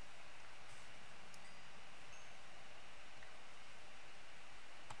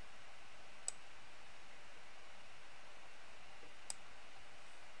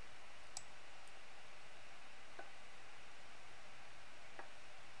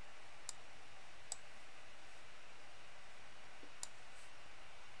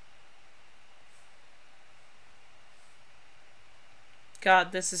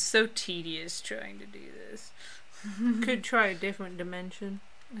 God, this is so tedious trying to do this. Could try a different dimension.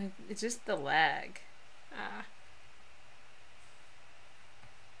 It's just the lag. Ah.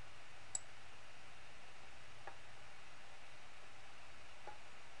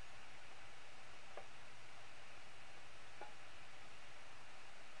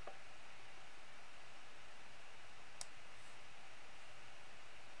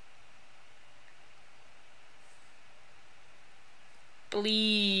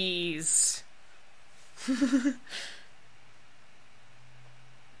 Please.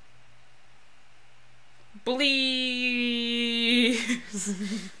 Please.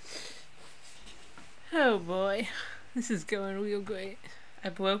 Oh boy. This is going real great. I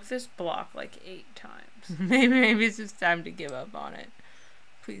broke this block like 8 times. Maybe it's just time to give up on it.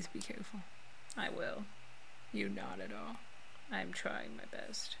 Please be careful. I will. You not at all. I'm trying my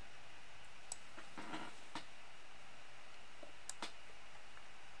best.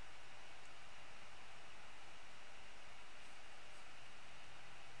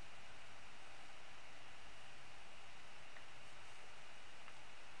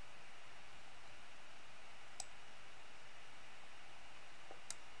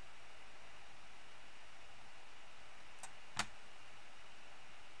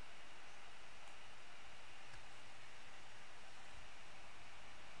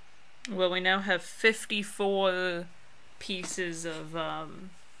 Well, we now have 54 pieces of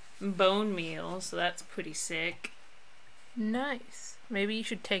bone meal, so that's pretty sick. Nice. Maybe you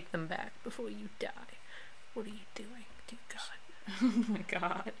should take them back before you die. What are you doing, dear God? Oh my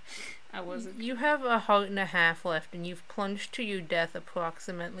God. I wasn't. You have a heart and a half left, and you've plunged to your death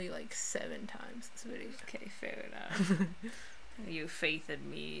approximately like 7 times this video. Okay, fair enough. Your faith in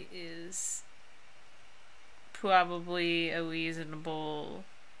me is probably a reasonable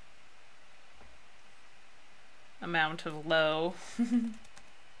amount of low.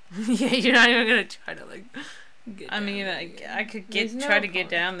 Yeah, you're not even gonna try to like get I down mean, there I again. could There's try no to get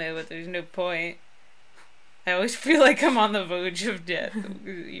point. down there, but there's no point. I always feel like I'm on the verge of death,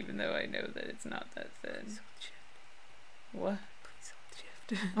 even though I know that it's not that thin. What? Please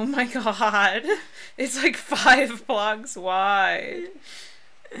hold shift. Oh my God! It's like 5 blocks wide.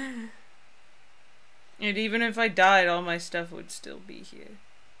 And even if I died, all my stuff would still be here.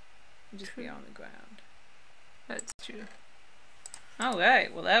 It'd just be on the ground. That's true.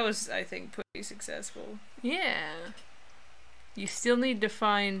 Alright, well that was, I think, pretty successful. Yeah. You still need to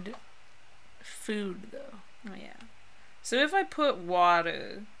find food, though. Oh yeah. So if I put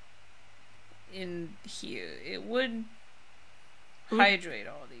water in here, it would hydrate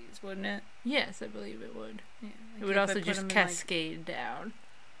all these, wouldn't it? Yes, I believe it would. Yeah. It would also just cascade down.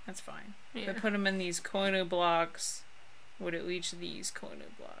 That's fine. Yeah. If I put them in these corner blocks, would it reach these corner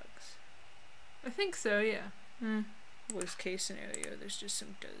blocks? I think so, yeah. Worst case scenario, there's just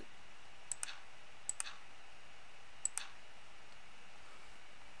some dirt.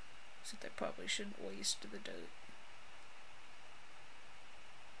 So they probably shouldn't waste the dirt.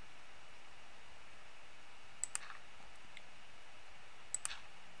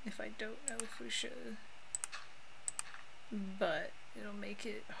 If I don't know for sure. But it'll make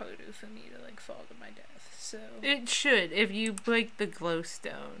it harder for me to like fall to my death, so... It should. If you break the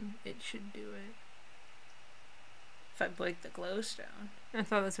glowstone, it should do it. If I break the glowstone. I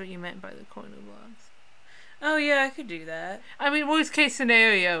thought that's what you meant by the corner blocks. Oh yeah, I could do that. I mean, worst case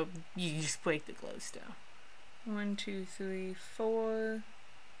scenario, you just break the glowstone. 1, 2, 3, 4.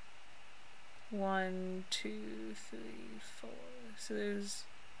 1, 2, 3, 4. So there's...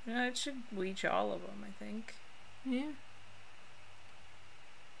 it should reach all of them, I think. Yeah.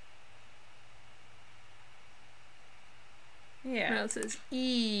 Yeah. Now it says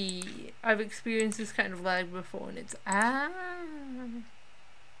E. I've experienced this kind of lag before, and it's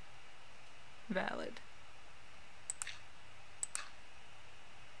valid.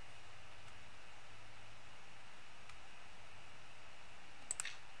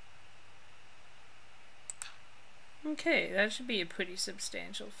 Okay, that should be a pretty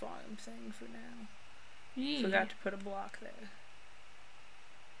substantial farm thing for now. Yeah. Forgot to put a block there.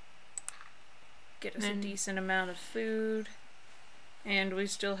 Get us a decent amount of food. And we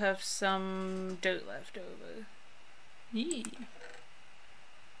still have some dirt left over. Yeah.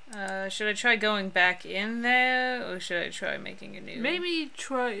 Should I try going back in there, or should I try making a new... Maybe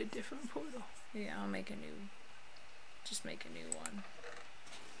try a different portal. Yeah, I'll make a new... Just make a new one.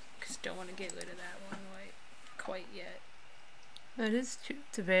 Because don't want to get rid of that one quite yet. That is true.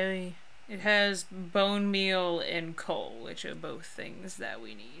 It's a very... It has bone meal and coal, which are both things that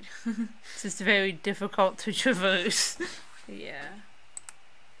we need. It's just very difficult to traverse. Yeah.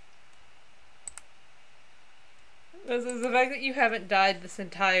 This is the fact that you haven't died this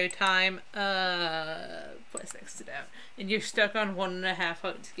entire time. Plus next to down. And you're stuck on 1.5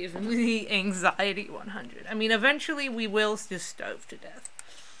 hearts, giving me anxiety 100. I mean, eventually we will just starve to death.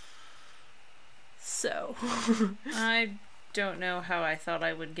 So. I don't know how I thought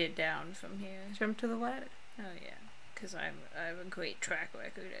I would get down from here. Jump to the ladder. Oh, yeah. Because I have a great track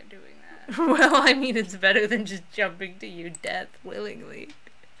record at doing that. Well, I mean, it's better than just jumping to your death willingly.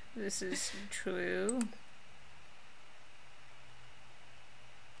 This is true.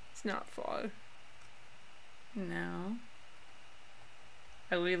 It's not far. No.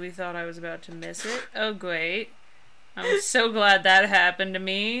 I really thought I was about to miss it. Oh, great. I'm so glad that happened to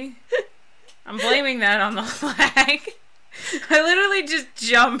me. I'm blaming that on the lag. I literally just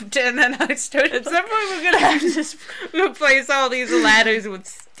jumped and then I started. At some point we're gonna have to just replace all these ladders with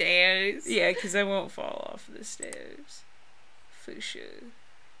stairs. Yeah, because I won't fall off the stairs. For sure.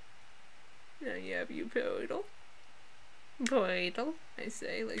 Now you have your portal. Portal, I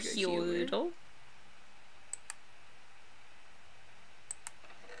say, like a human. Portal.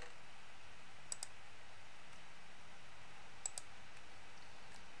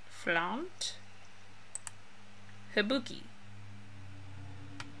 Flaunt. Hibuki.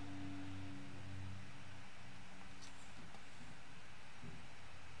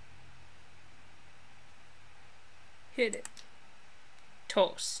 Hit it.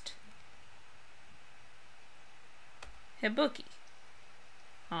 Toast. Hibuki.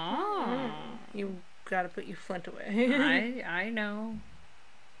 Oh. You gotta put your flint away. I know.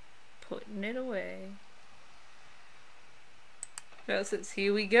 Putting it away. Well, since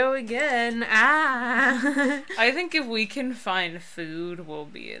here we go again. Ah! I think if we can find food, we'll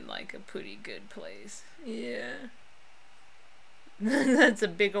be in like a pretty good place. Yeah. That's a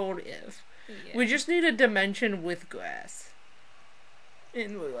big old if. Yeah. We just need a dimension with grass.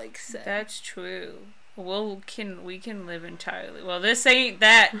 And we're like set. That's true. We can live entirely. Well, this ain't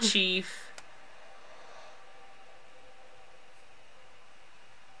that, Chief.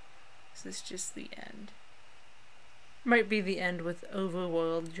 Is this just the end? Might be the end with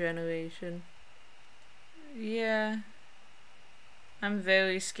overworld generation. Yeah. I'm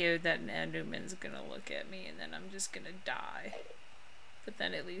very scared that an Enderman's gonna look at me and then I'm just gonna die. But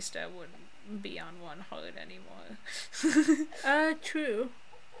then at least I wouldn't be on one heart anymore. True.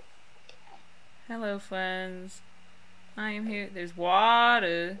 Hello, friends. I am here. There's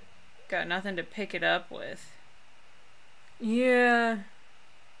water. Got nothing to pick it up with. Yeah.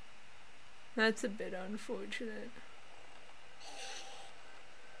 That's a bit unfortunate.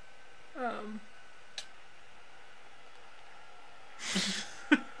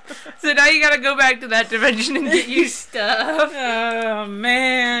 So now you gotta go back to that dimension and get your stuff. Oh,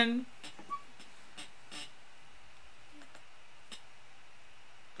 man.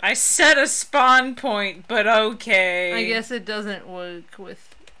 I set a spawn point, but okay. I guess it doesn't work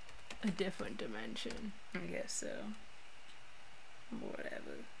with a different dimension. I guess so.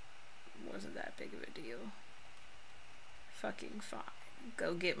 Whatever. Wasn't that big of a deal. Fucking fine.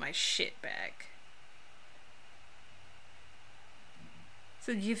 Go get my shit back.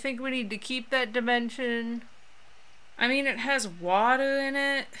 So do you think we need to keep that dimension? I mean, it has water in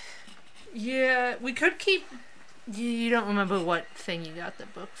it. Yeah, we could keep... You don't remember what thing you got the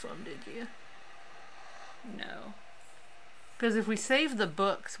book from, did you? No. Because if we save the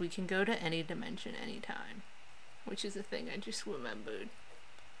books, we can go to any dimension anytime. Which is a thing I just remembered.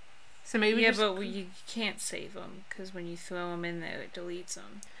 So maybe but you can't save them, because when you throw them in there, it deletes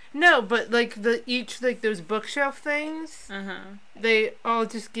them. No, but like those bookshelf things, they all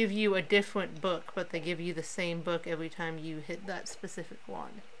just give you a different book, but they give you the same book every time you hit that specific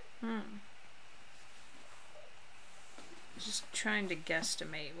one. Just trying to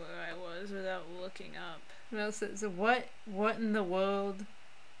guesstimate where I was without looking up. Well, so what in the world?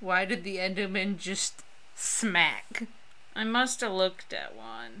 Why did the Enderman just smack? I must have looked at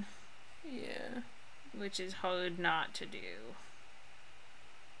one. Yeah. Which is hard not to do.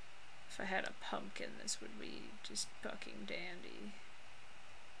 If I had a pumpkin, this would be just fucking dandy.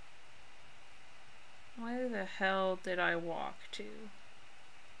 Where the hell did I walk to?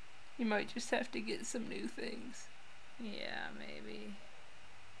 You might just have to get some new things. Yeah, maybe.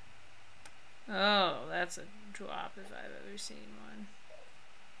 Oh, that's a drop if I've ever seen one.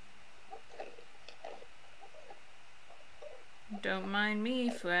 Don't mind me,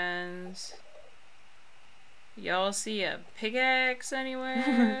 friends. Y'all see a pickaxe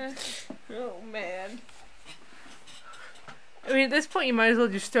anywhere? Oh, man. I mean, at this point, you might as well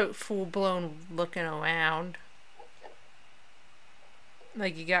just start full-blown looking around.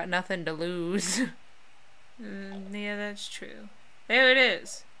 Like, you got nothing to lose. Yeah, that's true. There it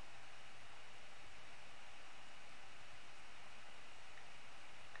is.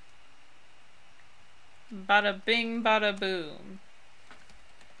 Bada bing, bada boom.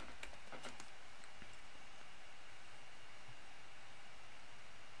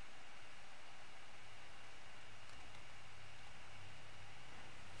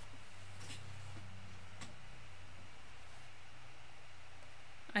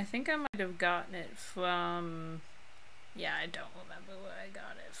 I think I might have gotten it from... Yeah, I don't remember where I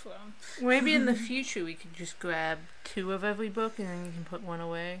got it from. Maybe in the future we could just grab 2 of every book and then you can put 1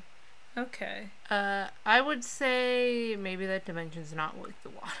 away. Okay. I would say maybe that dimension's not worth the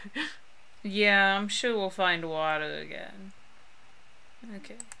water. Yeah, I'm sure we'll find water again.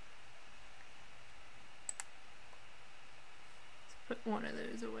 Okay. Let's put 1 of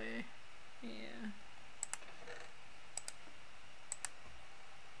those away. Yeah.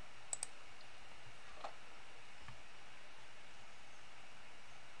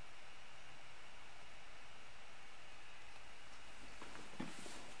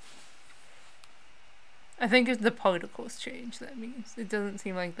 I think if the particles change, that means. It doesn't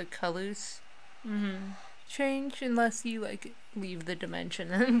seem like the colors change unless you, like, leave the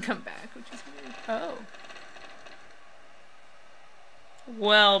dimension and then come back, which is weird. Oh.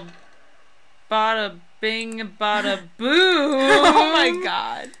 Well, bada bing, bada boom. Oh my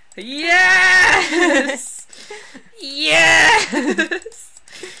god. Yes! Yes!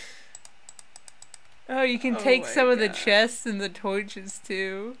 Oh, you can take some of the chests and the torches,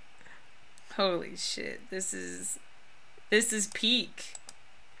 too. Holy shit, this is peak.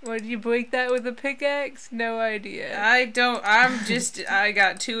 What, did you break that with a pickaxe? No idea. I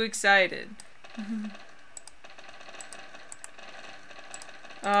got too excited.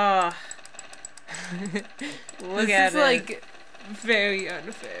 Oh. Look at it. This is, like, very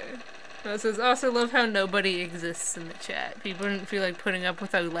unfair. I also love how nobody exists in the chat. People didn't feel like putting up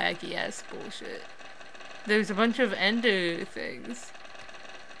with our laggy-ass bullshit. There's a bunch of ender things.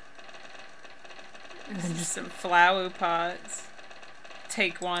 And just some flower pots.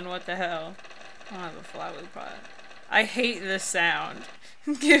 Take 1, what the hell? I don't have a flower pot. I hate this sound.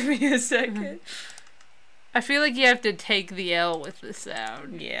 Give me a second. I feel like you have to take the L with the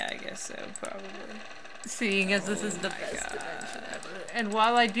sound. Yeah, I guess so, probably. Seeing as this is the best dimension ever. And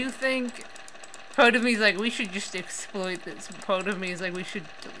while I do think part of me is like, we should just exploit this, part of me is like, we should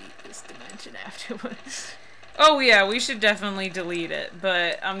delete this dimension afterwards. Oh yeah, we should definitely delete it,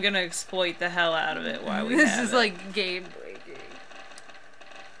 but I'm gonna exploit the hell out of it while we have it. This is like game breaking.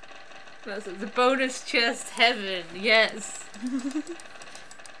 The bonus chest heaven, yes.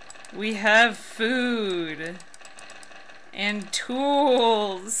 We have food. And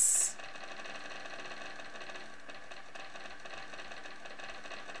tools.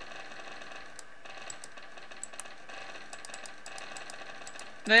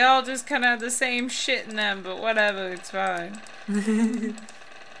 They all just kind of have the same shit in them, but whatever, it's fine.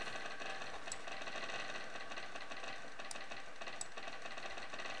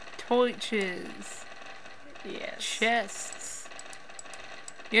 Torches. Yes. Chests.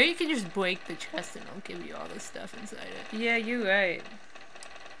 Yeah, you can just break the chest and it'll give you all this stuff inside it. Yeah, you're right.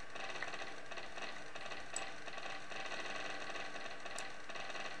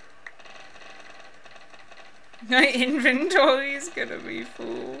 My inventory's gonna be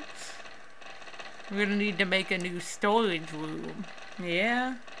full. We're gonna need to make a new storage room.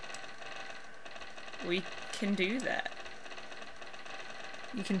 Yeah. We can do that.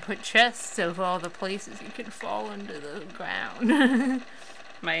 You can put chests over all the places you can fall into the ground.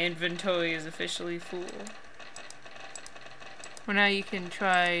 My inventory is officially full. Well, now you can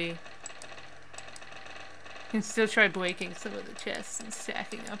try... You can still try breaking some of the chests and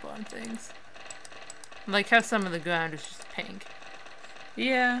stacking up on things. I like how some of the ground is just pink.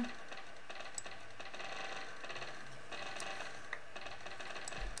 Yeah.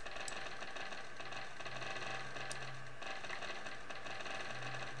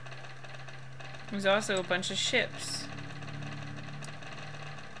 There's also a bunch of ships.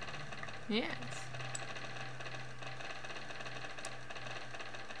 Yes.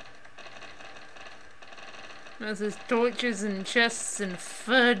 There's torches and chests and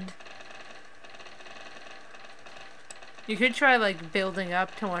food. You could try, like, building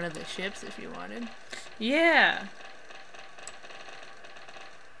up to one of the ships if you wanted. Yeah.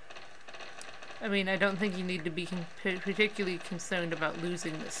 I mean, I don't think you need to be particularly concerned about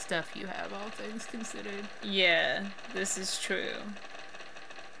losing the stuff you have, all things considered. Yeah, this is true.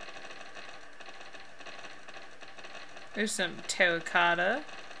 There's some terracotta.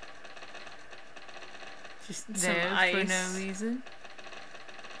 Just some there ice. for no reason.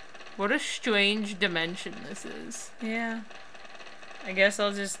 What a strange dimension this is. Yeah. I guess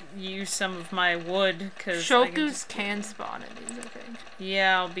I'll just use some of my wood, because Shokus can spawn in these, I think.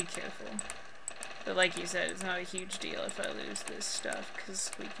 Yeah, I'll be careful. But like you said, it's not a huge deal if I lose this stuff,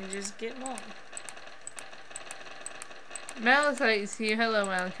 because we can just get more. Malachite's here. Hello,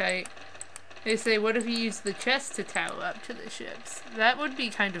 Malachite. They say, what if you use the chest to tow up to the ships? That would be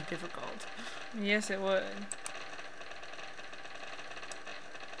kind of difficult. Yes, it would.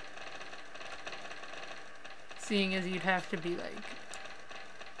 Seeing as you'd have to be like...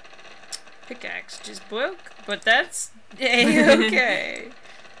 Pickaxe just broke, but that's A-okay.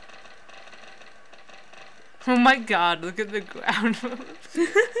 Oh my god, look at the ground. Oh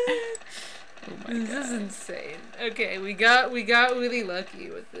my This god. is insane. Okay, we got really lucky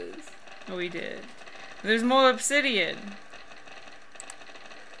with this. We did. There's more obsidian.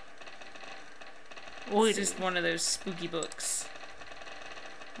 It's just one of those spooky books.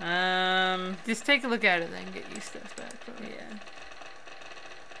 Just take a look at it and then get your stuff back from it. Yeah.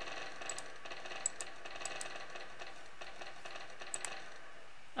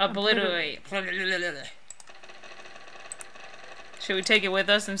 Obliterate. Should we take it with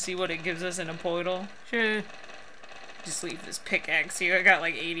us and see what it gives us in a portal? Sure. Just leave this pickaxe here. I got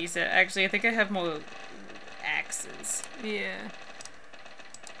like 80 set. Actually, I think I have more axes. Yeah.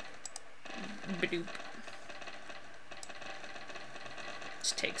 Badoop.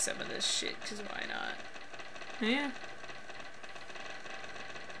 Just take some of this shit, because why not? Yeah.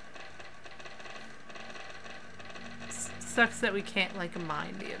 Sucks that we can't, like,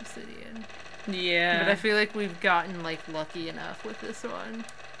 mine the obsidian. Yeah. But I feel like we've gotten, like, lucky enough with this one.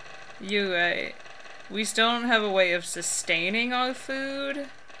 You're right. We still don't have a way of sustaining our food,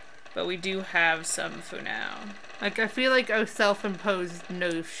 but we do have some for now. Like, I feel like our self-imposed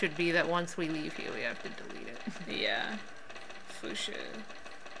nerf should be that once we leave here, we have to delete it. Yeah. For sure.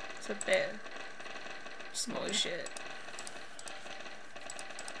 It's up there. Small shit.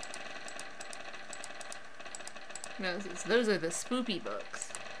 No, those are the spoopy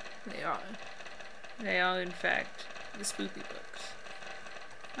books. They are. They are, in fact, the spoopy books.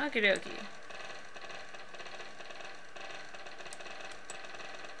 Okie dokie.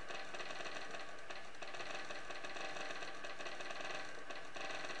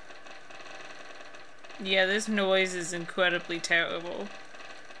 Yeah, this noise is incredibly terrible.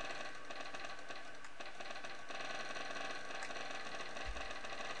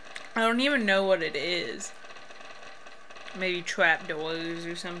 I don't even know what it is. Maybe trapdoors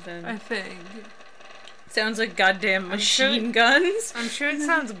or something. I think. Sounds like goddamn machine guns. I'm sure it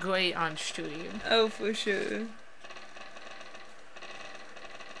sounds great on stream. Oh, for sure.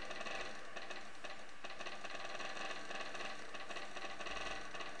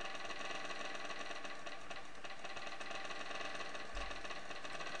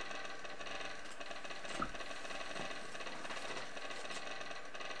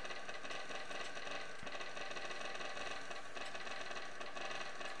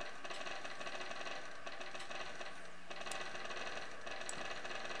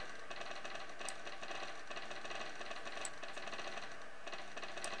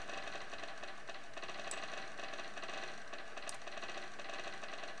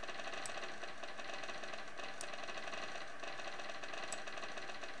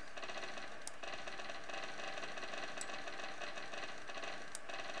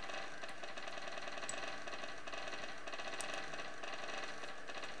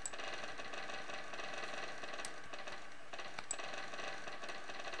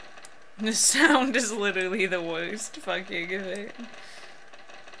 The sound is literally the worst fucking thing.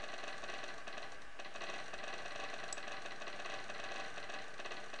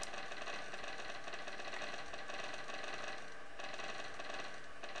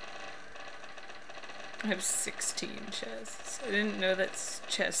 I have 16 chests. I didn't know that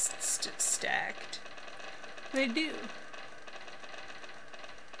chests stacked. They do.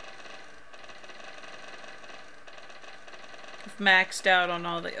 I've maxed out on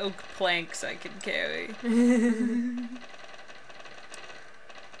all the oak planks I can carry.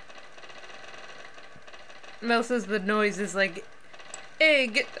 Mel says the noise is like, hey,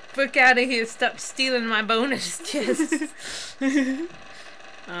 get the fuck out of here, stop stealing my bonus chest.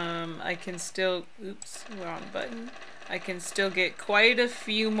 I can still, oops, wrong button. I can still get quite a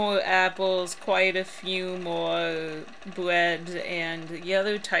few more apples, quite a few more bread, and the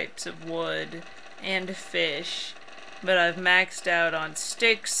other types of wood, and fish. But I've maxed out on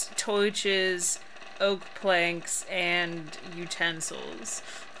sticks, torches, oak planks, and utensils.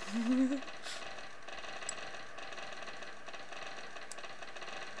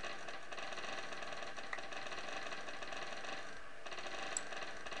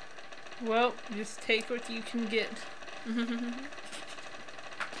 Well, just take what you can get.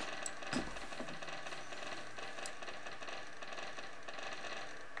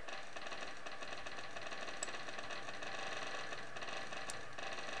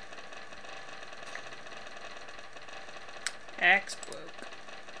 Axe broke.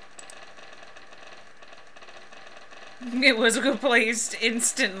 It was replaced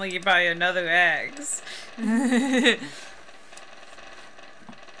instantly by another axe.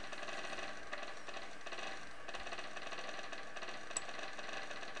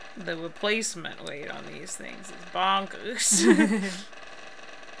 The replacement rate on these things is bonkers.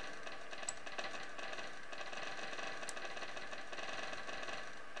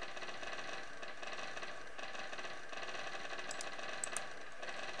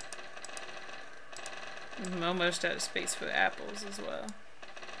 I'm almost out of space for apples as well.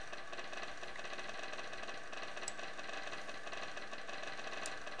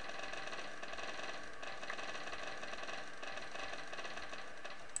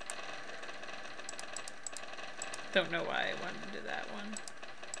 Don't know why I wanted to do that one.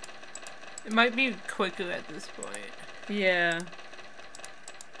 It might be quicker at this point. Yeah.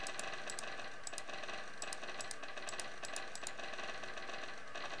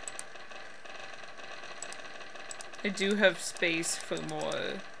 I do have space for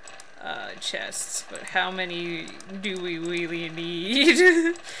more chests, but how many do we really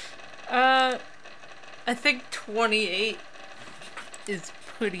need? I think 28 is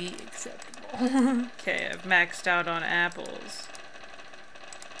pretty acceptable. Okay, I've maxed out on apples.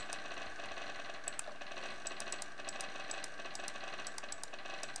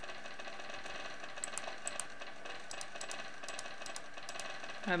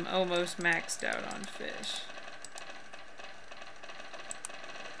 I'm almost maxed out on fish.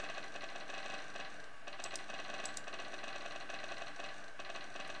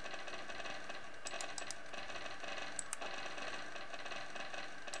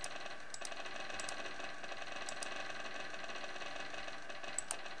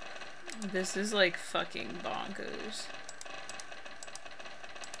 This is like fucking bonkers.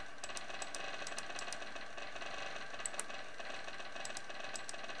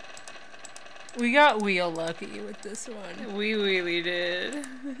 We got real lucky with this one. We really did.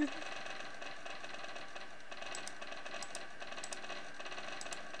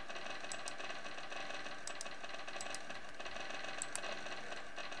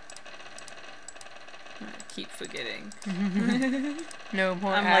 I keep forgetting. No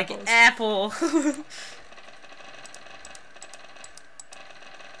more I'm apples. like, apple.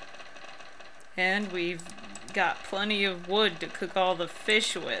 And we've got plenty of wood to cook all the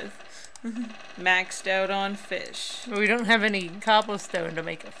fish with. Maxed out on fish. We don't have any cobblestone to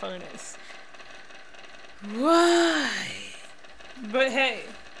make a furnace. Why? But hey,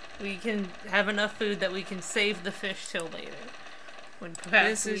 we can have enough food that we can save the fish till later. When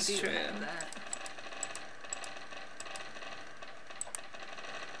perhaps This is we do true. have that.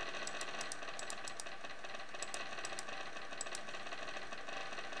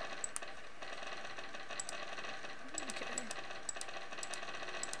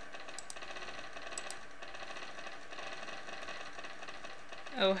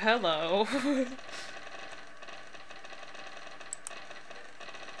 Oh, hello.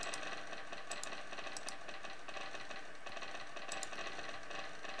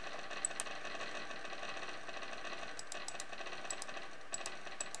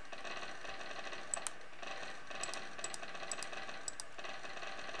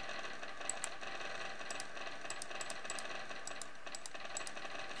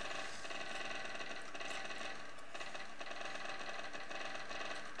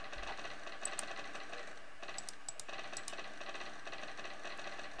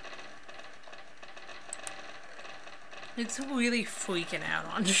 It's really freaking out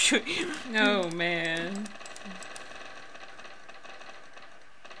on stream. Oh, man.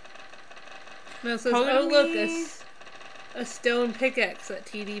 No, it says, oh look, a stone pickaxe that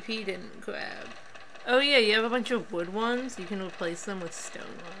TDP didn't grab. Oh yeah, you have a bunch of wood ones. You can replace them with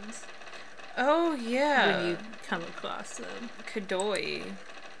stone ones. Oh, yeah. When you come across them. Kadoi.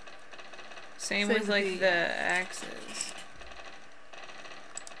 Same with, like, the axes.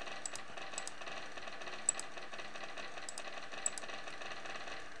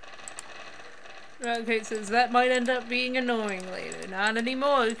 Okay, it says that might end up being annoying later. Not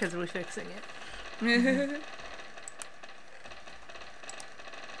anymore, because we're fixing it.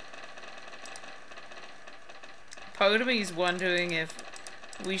 Part of me's wondering if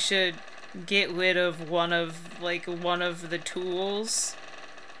we should get rid of one of the tools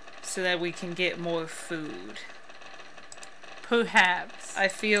so that we can get more food. Perhaps. I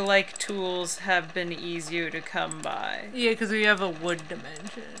feel like tools have been easier to come by. Yeah, because we have a wood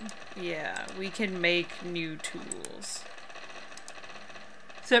dimension. Yeah, we can make new tools.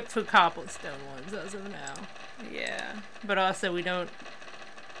 Except for cobblestone ones as of now. Yeah. But also we don't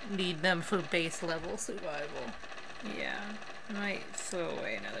need them for base level survival. Yeah. I might throw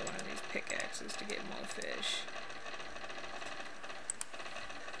away another one of these pickaxes to get more fish.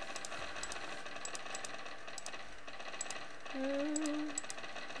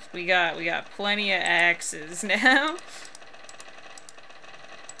 We got plenty of axes now.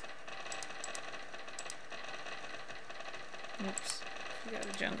 Oops. We got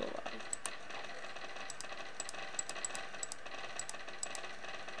a jungle log.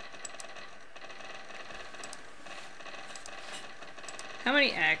 How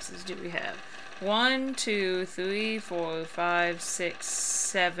many axes do we have? 1, 2, 3, 4, 5, 6,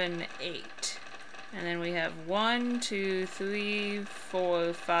 7, 8. And then we have 1, 2, 3,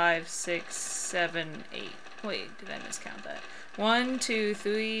 4, 5, 6, 7, 8. Wait, did I miscount that? 1, 2,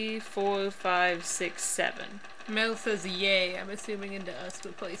 3, 4, 5, 6, 7. Mel says yay, I'm assuming into us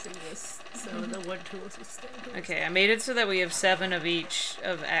replacing this, so the wood tools with stone tools. Okay, I made it so that we have 7 of each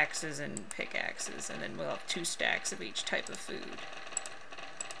of axes and pickaxes, and then we'll have 2 stacks of each type of food.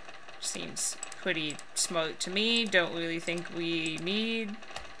 Seems pretty smart to me. Don't really think we need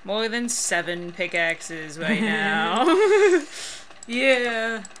more than 7 pickaxes right now.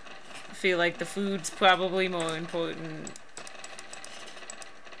 Yeah. I feel like the food's probably more important.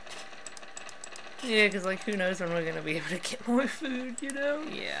 Yeah, because, like, who knows when we're going to be able to get more food, you know?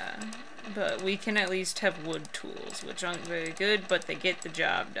 Yeah. But we can at least have wood tools, which aren't very good, but they get the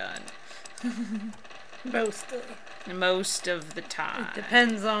job done. Mostly. Most of the time. It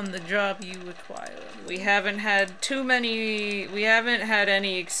depends on the job you require. We haven't had any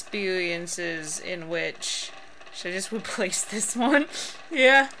experiences in which... Should I just replace this one?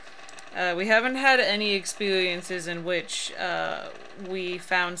 Yeah. We haven't had any experiences in which, we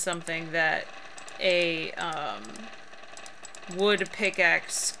found something that a wood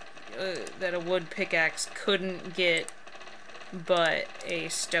pickaxe couldn't get, but a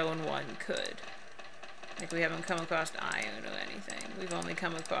stone one could. Like, we haven't come across iron or anything. We've only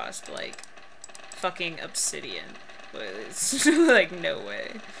come across, like, fucking obsidian. But it's, like, no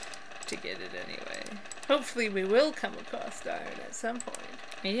way to get it anyway. Hopefully we will come across iron at some point.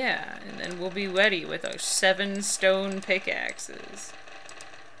 Yeah, and then we'll be ready with our 7 stone pickaxes.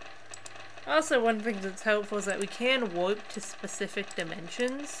 Also, one thing that's helpful is that we can warp to specific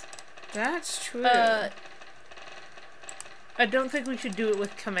dimensions. That's true. I don't think we should do it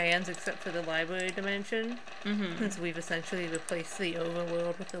with commands except for the library dimension. Mm-hmm. Since we've essentially replaced the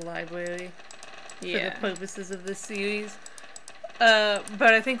overworld with the library. Yeah. For the purposes of this series. But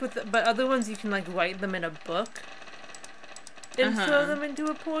I think but other ones you can, like, write them in a book. And throw them into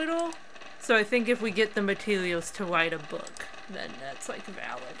a portal. So I think if we get the materials to write a book, then that's, like,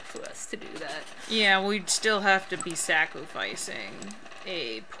 valid for us to do that. Yeah, we'd still have to be sacrificing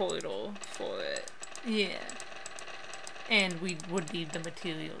a portal for it. Yeah. And we would need the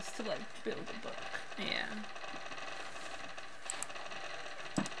materials to, like, build a book. Yeah.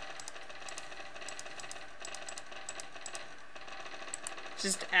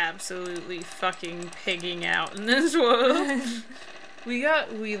 Just absolutely fucking pigging out in this world. We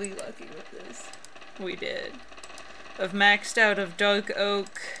got really lucky with this. We did. I've maxed out of dark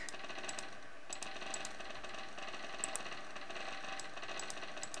oak.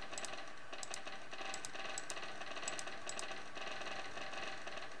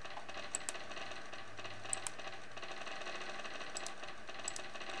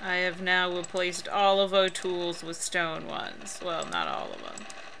 I have now replaced all of our tools with stone ones. Well, not all of them.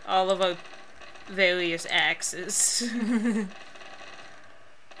 All of our various axes.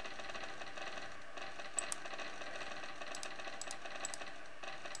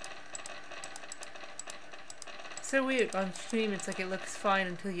 So weird. On stream, it's like it looks fine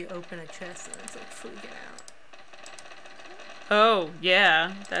until you open a chest and it's like freaking out. Oh,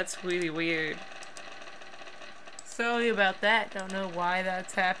 yeah. That's really weird. Sorry about that. Don't know why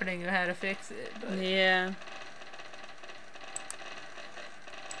that's happening or how to fix it. But yeah.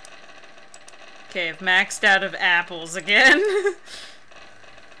 Okay, I've maxed out of apples again.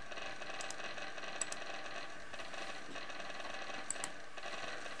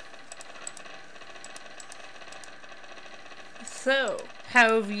 So,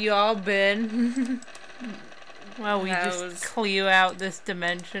 how have y'all been? Well, we just clear out this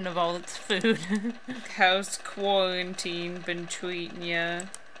dimension of all its food. How's quarantine been treating ya?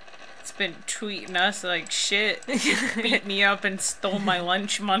 It's been treating us like shit. Beat me up and stole my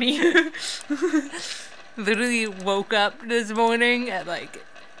lunch money. Literally woke up this morning at like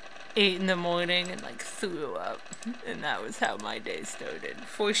 8 in the morning and like threw up. And that was how my day started.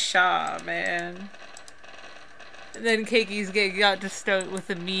 For sure, man. And then Keki's got to start with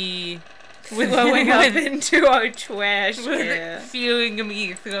me throwing up into our trash can. Feeling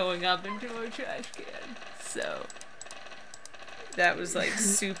me throwing up into our trash can. So, That was like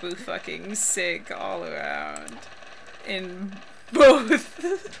super fucking sick all around. In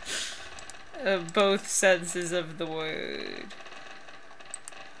both both senses of the word.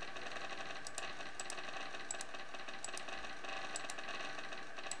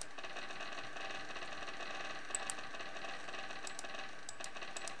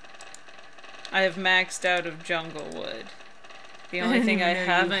 I have maxed out of jungle wood. The only thing I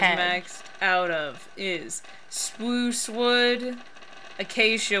haven't maxed out of is spruce wood,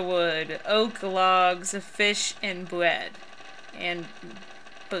 acacia wood, oak logs, fish, and bread. And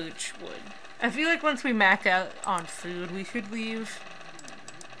birch wood. I feel like once we max out on food, we should leave.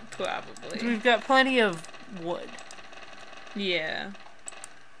 Probably. We've got plenty of wood. Yeah.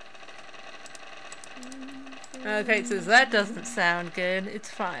 Okay, so that doesn't sound good. It's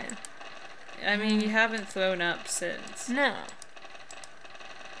fine. I mean, you haven't thrown up since. No.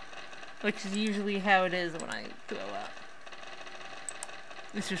 Which is usually how it is when I throw up.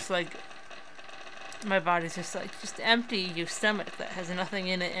 It's just like, my body's just like, just empty your stomach that has nothing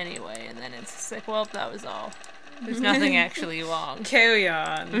in it anyway. And then it's just like, well, that was all. There's nothing actually wrong. Carry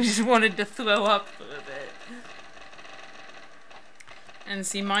on. We just wanted to throw up for a bit. And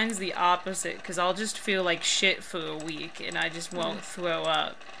see, mine's the opposite, because I'll just feel like shit for a week and I just won't throw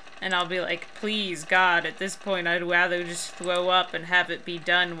up. And I'll be like, please, God, at this point I'd rather just throw up and have it be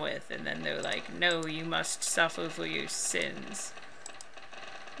done with. And then they're like, no, you must suffer for your sins.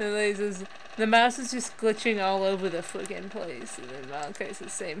 The mouse is just glitching all over the friggin' place. And then Malachi's the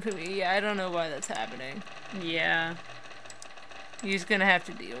same for me. Yeah, I don't know why that's happening. Yeah. You're just gonna have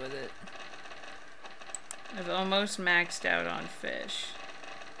to deal with it. I've almost maxed out on fish.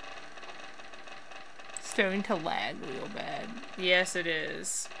 Starting to lag real bad. Yes, it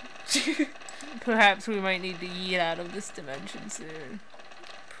is. Perhaps we might need to yeet out of this dimension soon.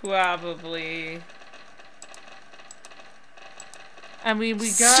 Probably. I mean, we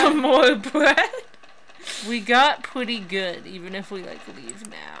got some more bread. We got pretty good, even if we like leave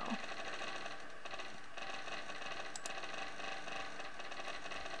now.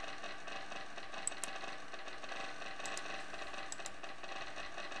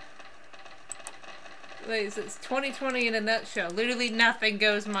 Ladies, it's 2020 in a nutshell. Literally nothing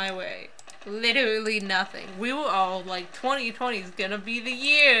goes my way. Literally nothing. We were all like, 2020 is gonna be the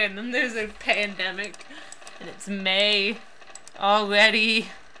year, and then there's a pandemic, and it's May already,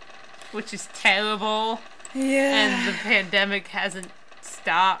 which is terrible. Yeah. And the pandemic hasn't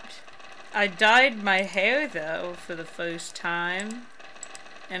stopped. I dyed my hair though for the first time,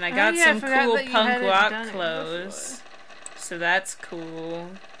 and I got some cool punk rock clothes. So that's cool.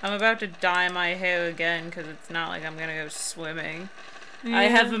 I'm about to dye my hair again because it's not like I'm gonna go swimming. Yeah. I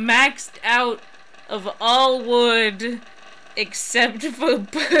have maxed out of all wood except for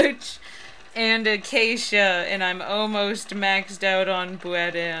birch and acacia, and I'm almost maxed out on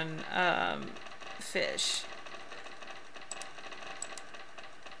bread and fish.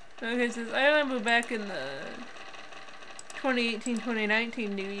 Okay, so I remember back in the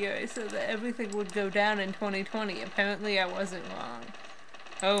 2018-2019 New Year, I said that everything would go down in 2020. Apparently I wasn't wrong.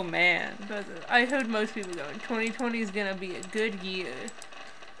 Oh man. But I heard most people going, 2020 is gonna be a good year.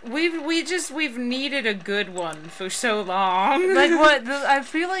 We've needed a good one for so long. Like what? I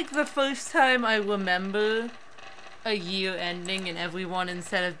feel like the first time I remember a year ending and everyone,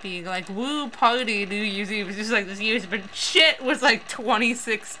 instead of being like, woo, party, New Year's Eve, was just like, this year's been shit, was like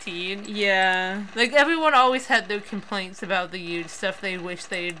 2016. Yeah. Like, everyone always had their complaints about the year, stuff they wish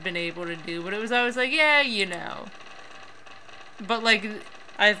they had been able to do, but it was always like, yeah, you know. But like,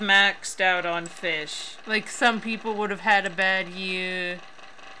 I've maxed out on fish. Like, some people would have had a bad year,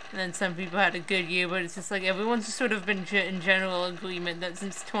 and then some people had a good year, but it's just like everyone's just sort of been in general agreement that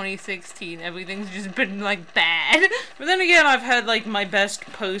since 2016 everything's just been like bad. But then again, I've had like my best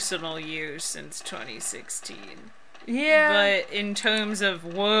personal year since 2016. Yeah. But in terms of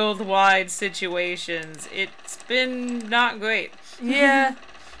worldwide situations, it's been not great. Yeah.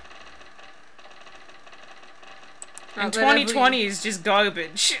 And 2020 is just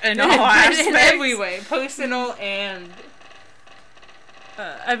garbage in all aspects. In every way, personal and...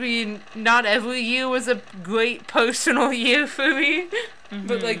 I mean, not every year was a great personal year for me,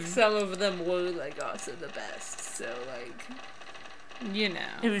 but like some of them were like also the best. So like, you know,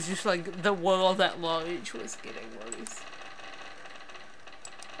 it was just like the world at large was getting worse.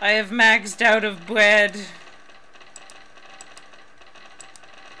 I have maxed out of bread.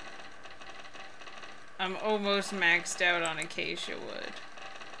 I'm almost maxed out on acacia wood.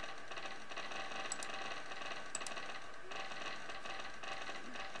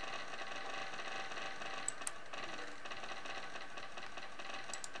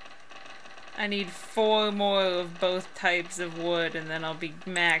 I need 4 more of both types of wood, and then I'll be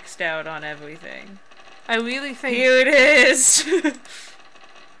maxed out on everything. I really think... Here it is!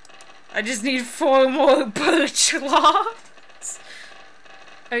 I just need 4 more birch logs.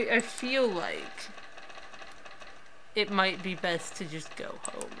 I feel like it might be best to just go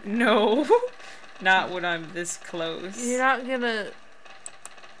home. No. Not when I'm this close. You're not gonna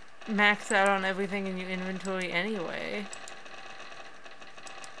max out on everything in your inventory anyway.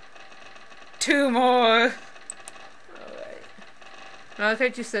 2 more. Alright. Malachi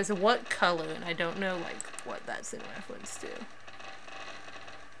just says, what color? And I don't know, like, what that's in reference to.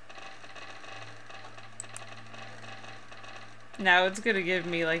 Now it's gonna give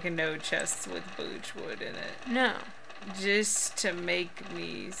me, like, no chests with birch wood in it. No. Just to make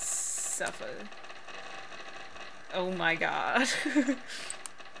me suffer. Oh my god.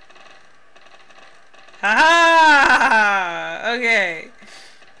 Ha! Okay.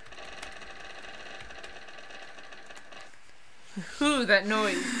 Ooh, that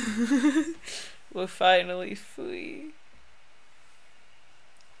noise. We're finally free.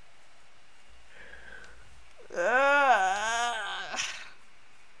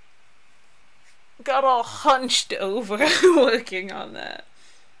 Got all hunched over working on that.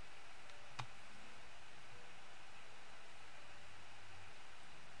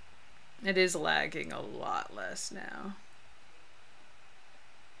 It is lagging a lot less now.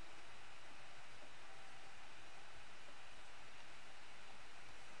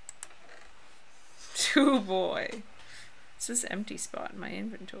 Oh boy. What's this empty spot in my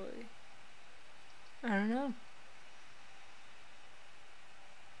inventory? I don't know.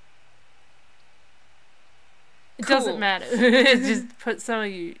 It doesn't matter. Just put some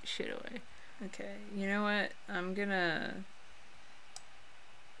of your shit away. Okay, you know what? I'm gonna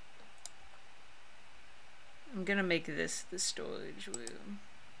make this the storage room.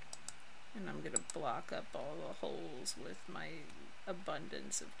 And I'm gonna block up all the holes with my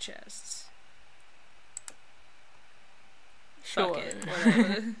abundance of chests. Sure. Fuck it,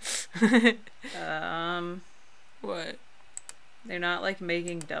 whatever. What? They're not like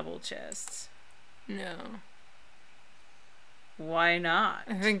making double chests. No. Why not?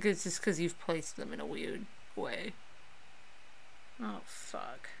 I think it's just because you've placed them in a weird way. Oh,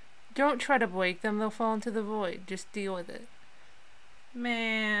 fuck. Don't try to break them, they'll fall into the void. Just deal with it.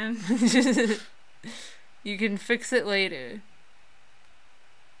 Man. You can fix it later.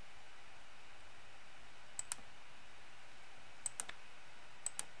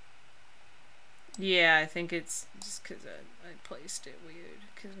 Yeah, I think it's just because I placed it weird,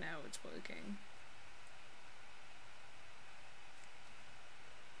 because now it's working.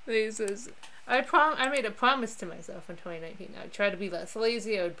 He says, I made a promise to myself in 2019. I would try to be less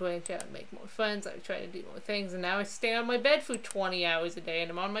lazy, I would branch out and make more friends, I would try to do more things, and now I stay on my bed for 20 hours a day,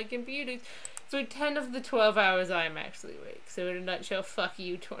 and I'm on my computer for 10 of the 12 hours I am actually awake. So in a nutshell, fuck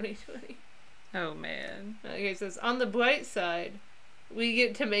you, 2020. Oh, man. Okay, it says, on the bright side, we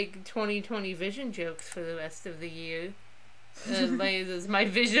get to make 2020 vision jokes for the rest of the year. And Leia says, my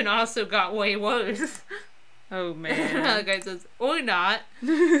vision also got way worse. Oh, man. The guy says, or not.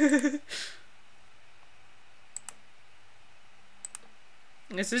 This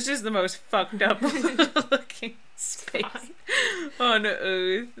is just the most fucked up looking space on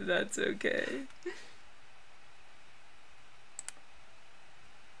Earth. That's okay.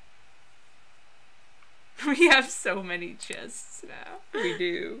 We have so many chests now. We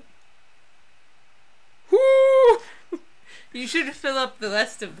do. Woo! You should fill up the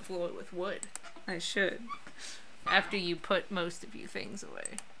rest of the floor with wood. I should. After you put most of your things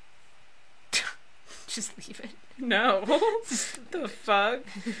away. Just leave it. No. The fuck?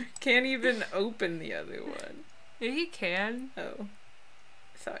 Can't even open the other one. Yeah, you can. Oh.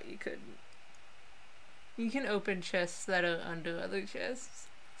 I thought you couldn't. You can open chests that are under other chests.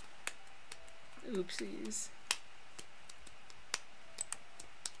 Oopsies.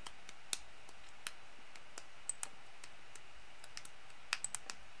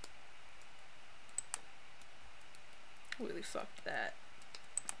 Really fucked that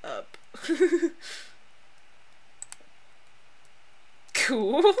up.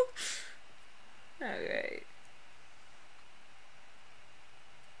 Cool. Alright.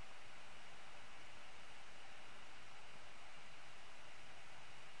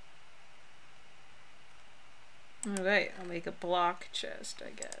 Alright, I'll make a block chest, I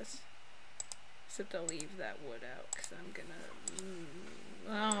guess. Except I'll leave that wood out, because I'm gonna...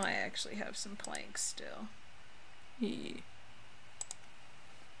 well, I actually have some planks still. Yeah.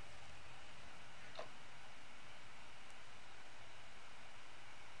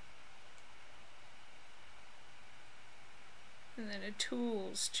 And then a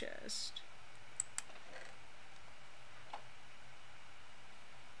tools chest.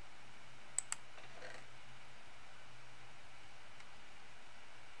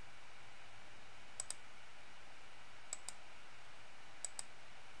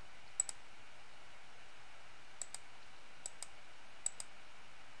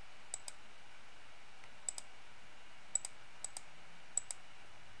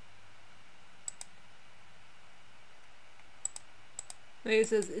 Like it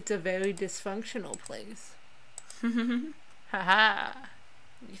says, it's a very dysfunctional place. Haha.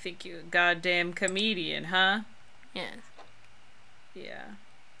 You think you're a goddamn comedian, huh? Yes. Yeah.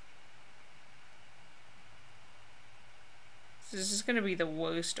 This is gonna be the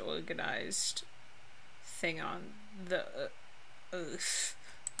worst organized thing on the earth.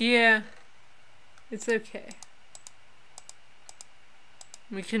 Yeah. It's okay.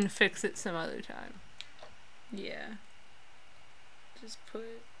 We can fix it some other time. Yeah. Just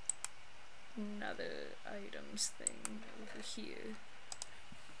put another items thing over here.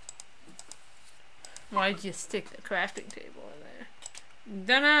 Why'd you stick the crafting table in there?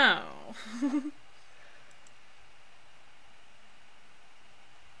 Dunno.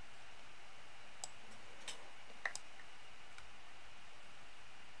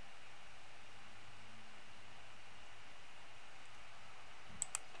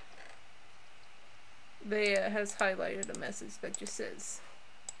 They has highlighted a message that just says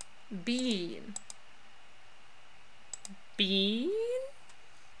bean. Bean?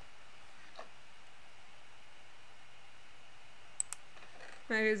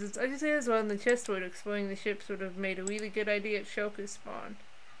 I just say as well in the chest word exploring the ships would have made a really good idea at shulker spawn,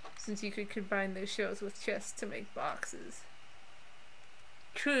 since you could combine those shells with chests to make boxes.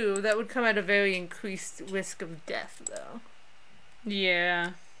 True, that would come at a very increased risk of death though.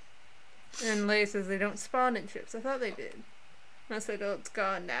 Yeah. And Leia says they don't spawn in ships. I thought they did. Unless I know it's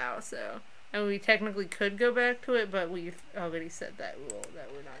gone now, so. And we technically could go back to it, but we've already set that rule that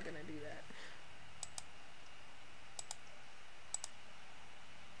we're not going to do that.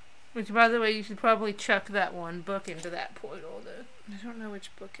 Which, by the way, you should probably chuck that one book into that portal, though. I don't know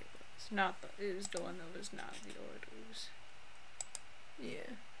which book it was. It was the one that was not the orders.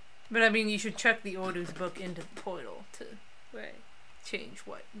 Yeah. But I mean, you should chuck the orders book into the portal to change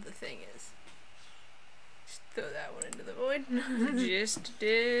what the thing is. Just throw that one into the void. Just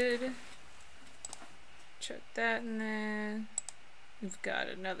did. Chuck that in there. We've got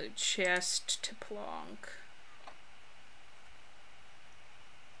another chest to plonk.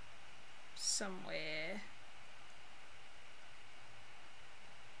 Somewhere.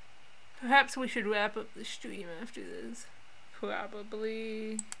 Perhaps we should wrap up the stream after this.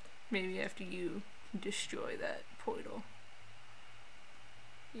 Probably. Maybe after you destroy that portal.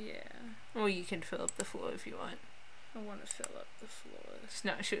 Yeah. Or you can fill up the floor if you want. I want to fill up the floor. Just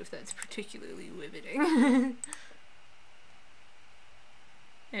not sure if that's particularly riveting.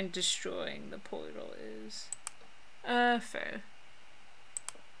 And destroying the portal is. Fair.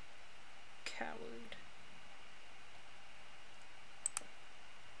 Coward.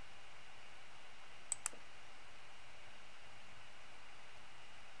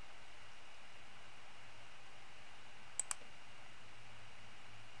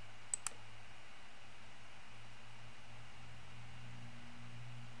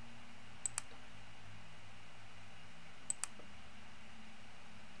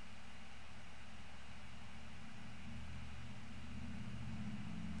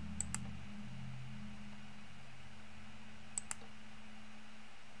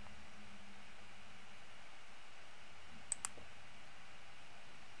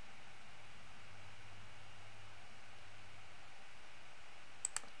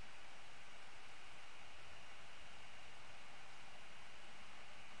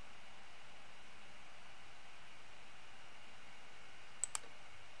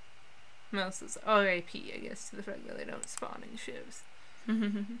 Mouse is R.I.P. I guess to the fact that they don't spawn in ships.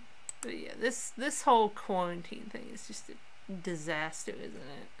 But yeah, this whole quarantine thing is just a disaster, isn't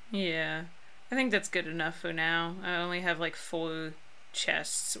it? Yeah. I think that's good enough for now. I only have like 4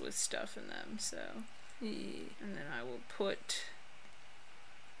 chests with stuff in them, so. Yeah. And then I will put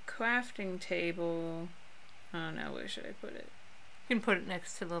crafting table. Oh no, where should I put it? You can put it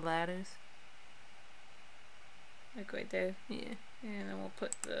next to the ladders. Like right there? Yeah. And then we'll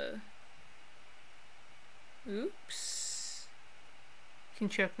put the. Oops. You can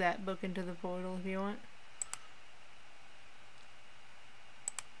chuck that book into the portal if you want.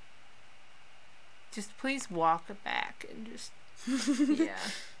 Just please walk back and just. Yeah.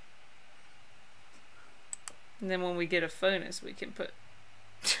 And then when we get a furnace, we can put.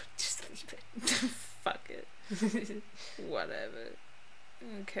 Just leave it. Fuck it. Whatever.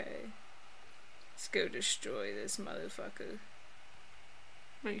 Okay. Let's go destroy this motherfucker.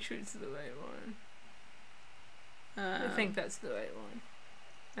 Make sure it's the right one. I think that's the right one.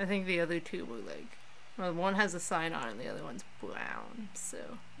 I think the other two were like... Well, one has a sign on and the other one's brown, so...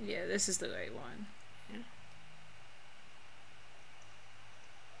 Yeah, this is the right one. Yeah.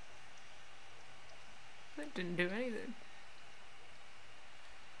 That didn't do anything.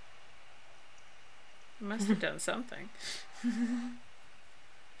 It must have done something.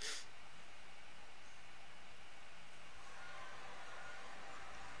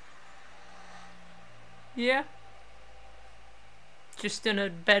 Yeah. Just in a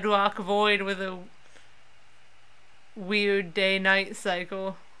bedrock void with a weird day-night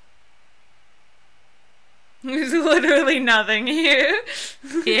cycle. There's literally nothing here.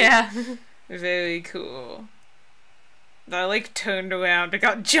 Yeah. Very cool. I like turned around and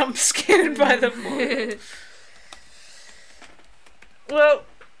got jump scared by the portal. Well,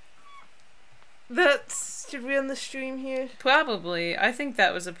 should we end the stream here? Probably. I think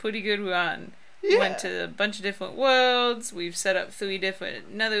that was a pretty good run. Yeah. Went to a bunch of different worlds. We've set up 3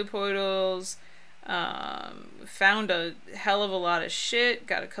 different nether portals. Found a hell of a lot of shit.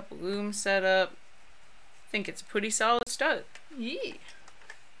 Got a couple rooms set up. Think it's a pretty solid start. Yeah.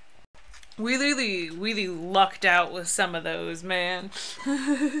 We really lucked out with some of those, man.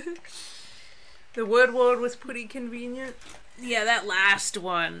 The wood world was pretty convenient. Yeah, that last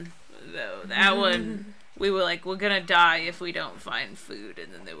one, though, that one, we were like, we're gonna die if we don't find food.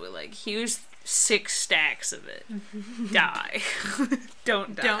 And then they were like, here's 6 stacks of it. Die.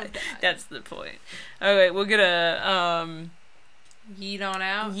 Don't die. Don't die. That's the point. Alright, we're gonna, Yeet on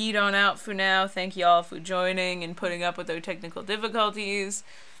out. yeet on out for now. Thank y'all for joining and putting up with our technical difficulties.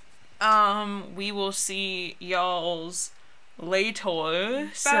 We will see y'all's later.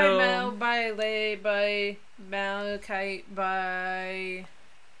 Bye, Mel. Bye, Lay. Bye, Malachite. Bye.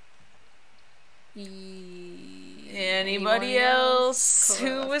 Anybody else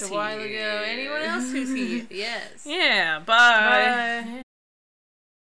who was a while ago? here? Anyone else who's here? Yes. Yeah, bye. Bye.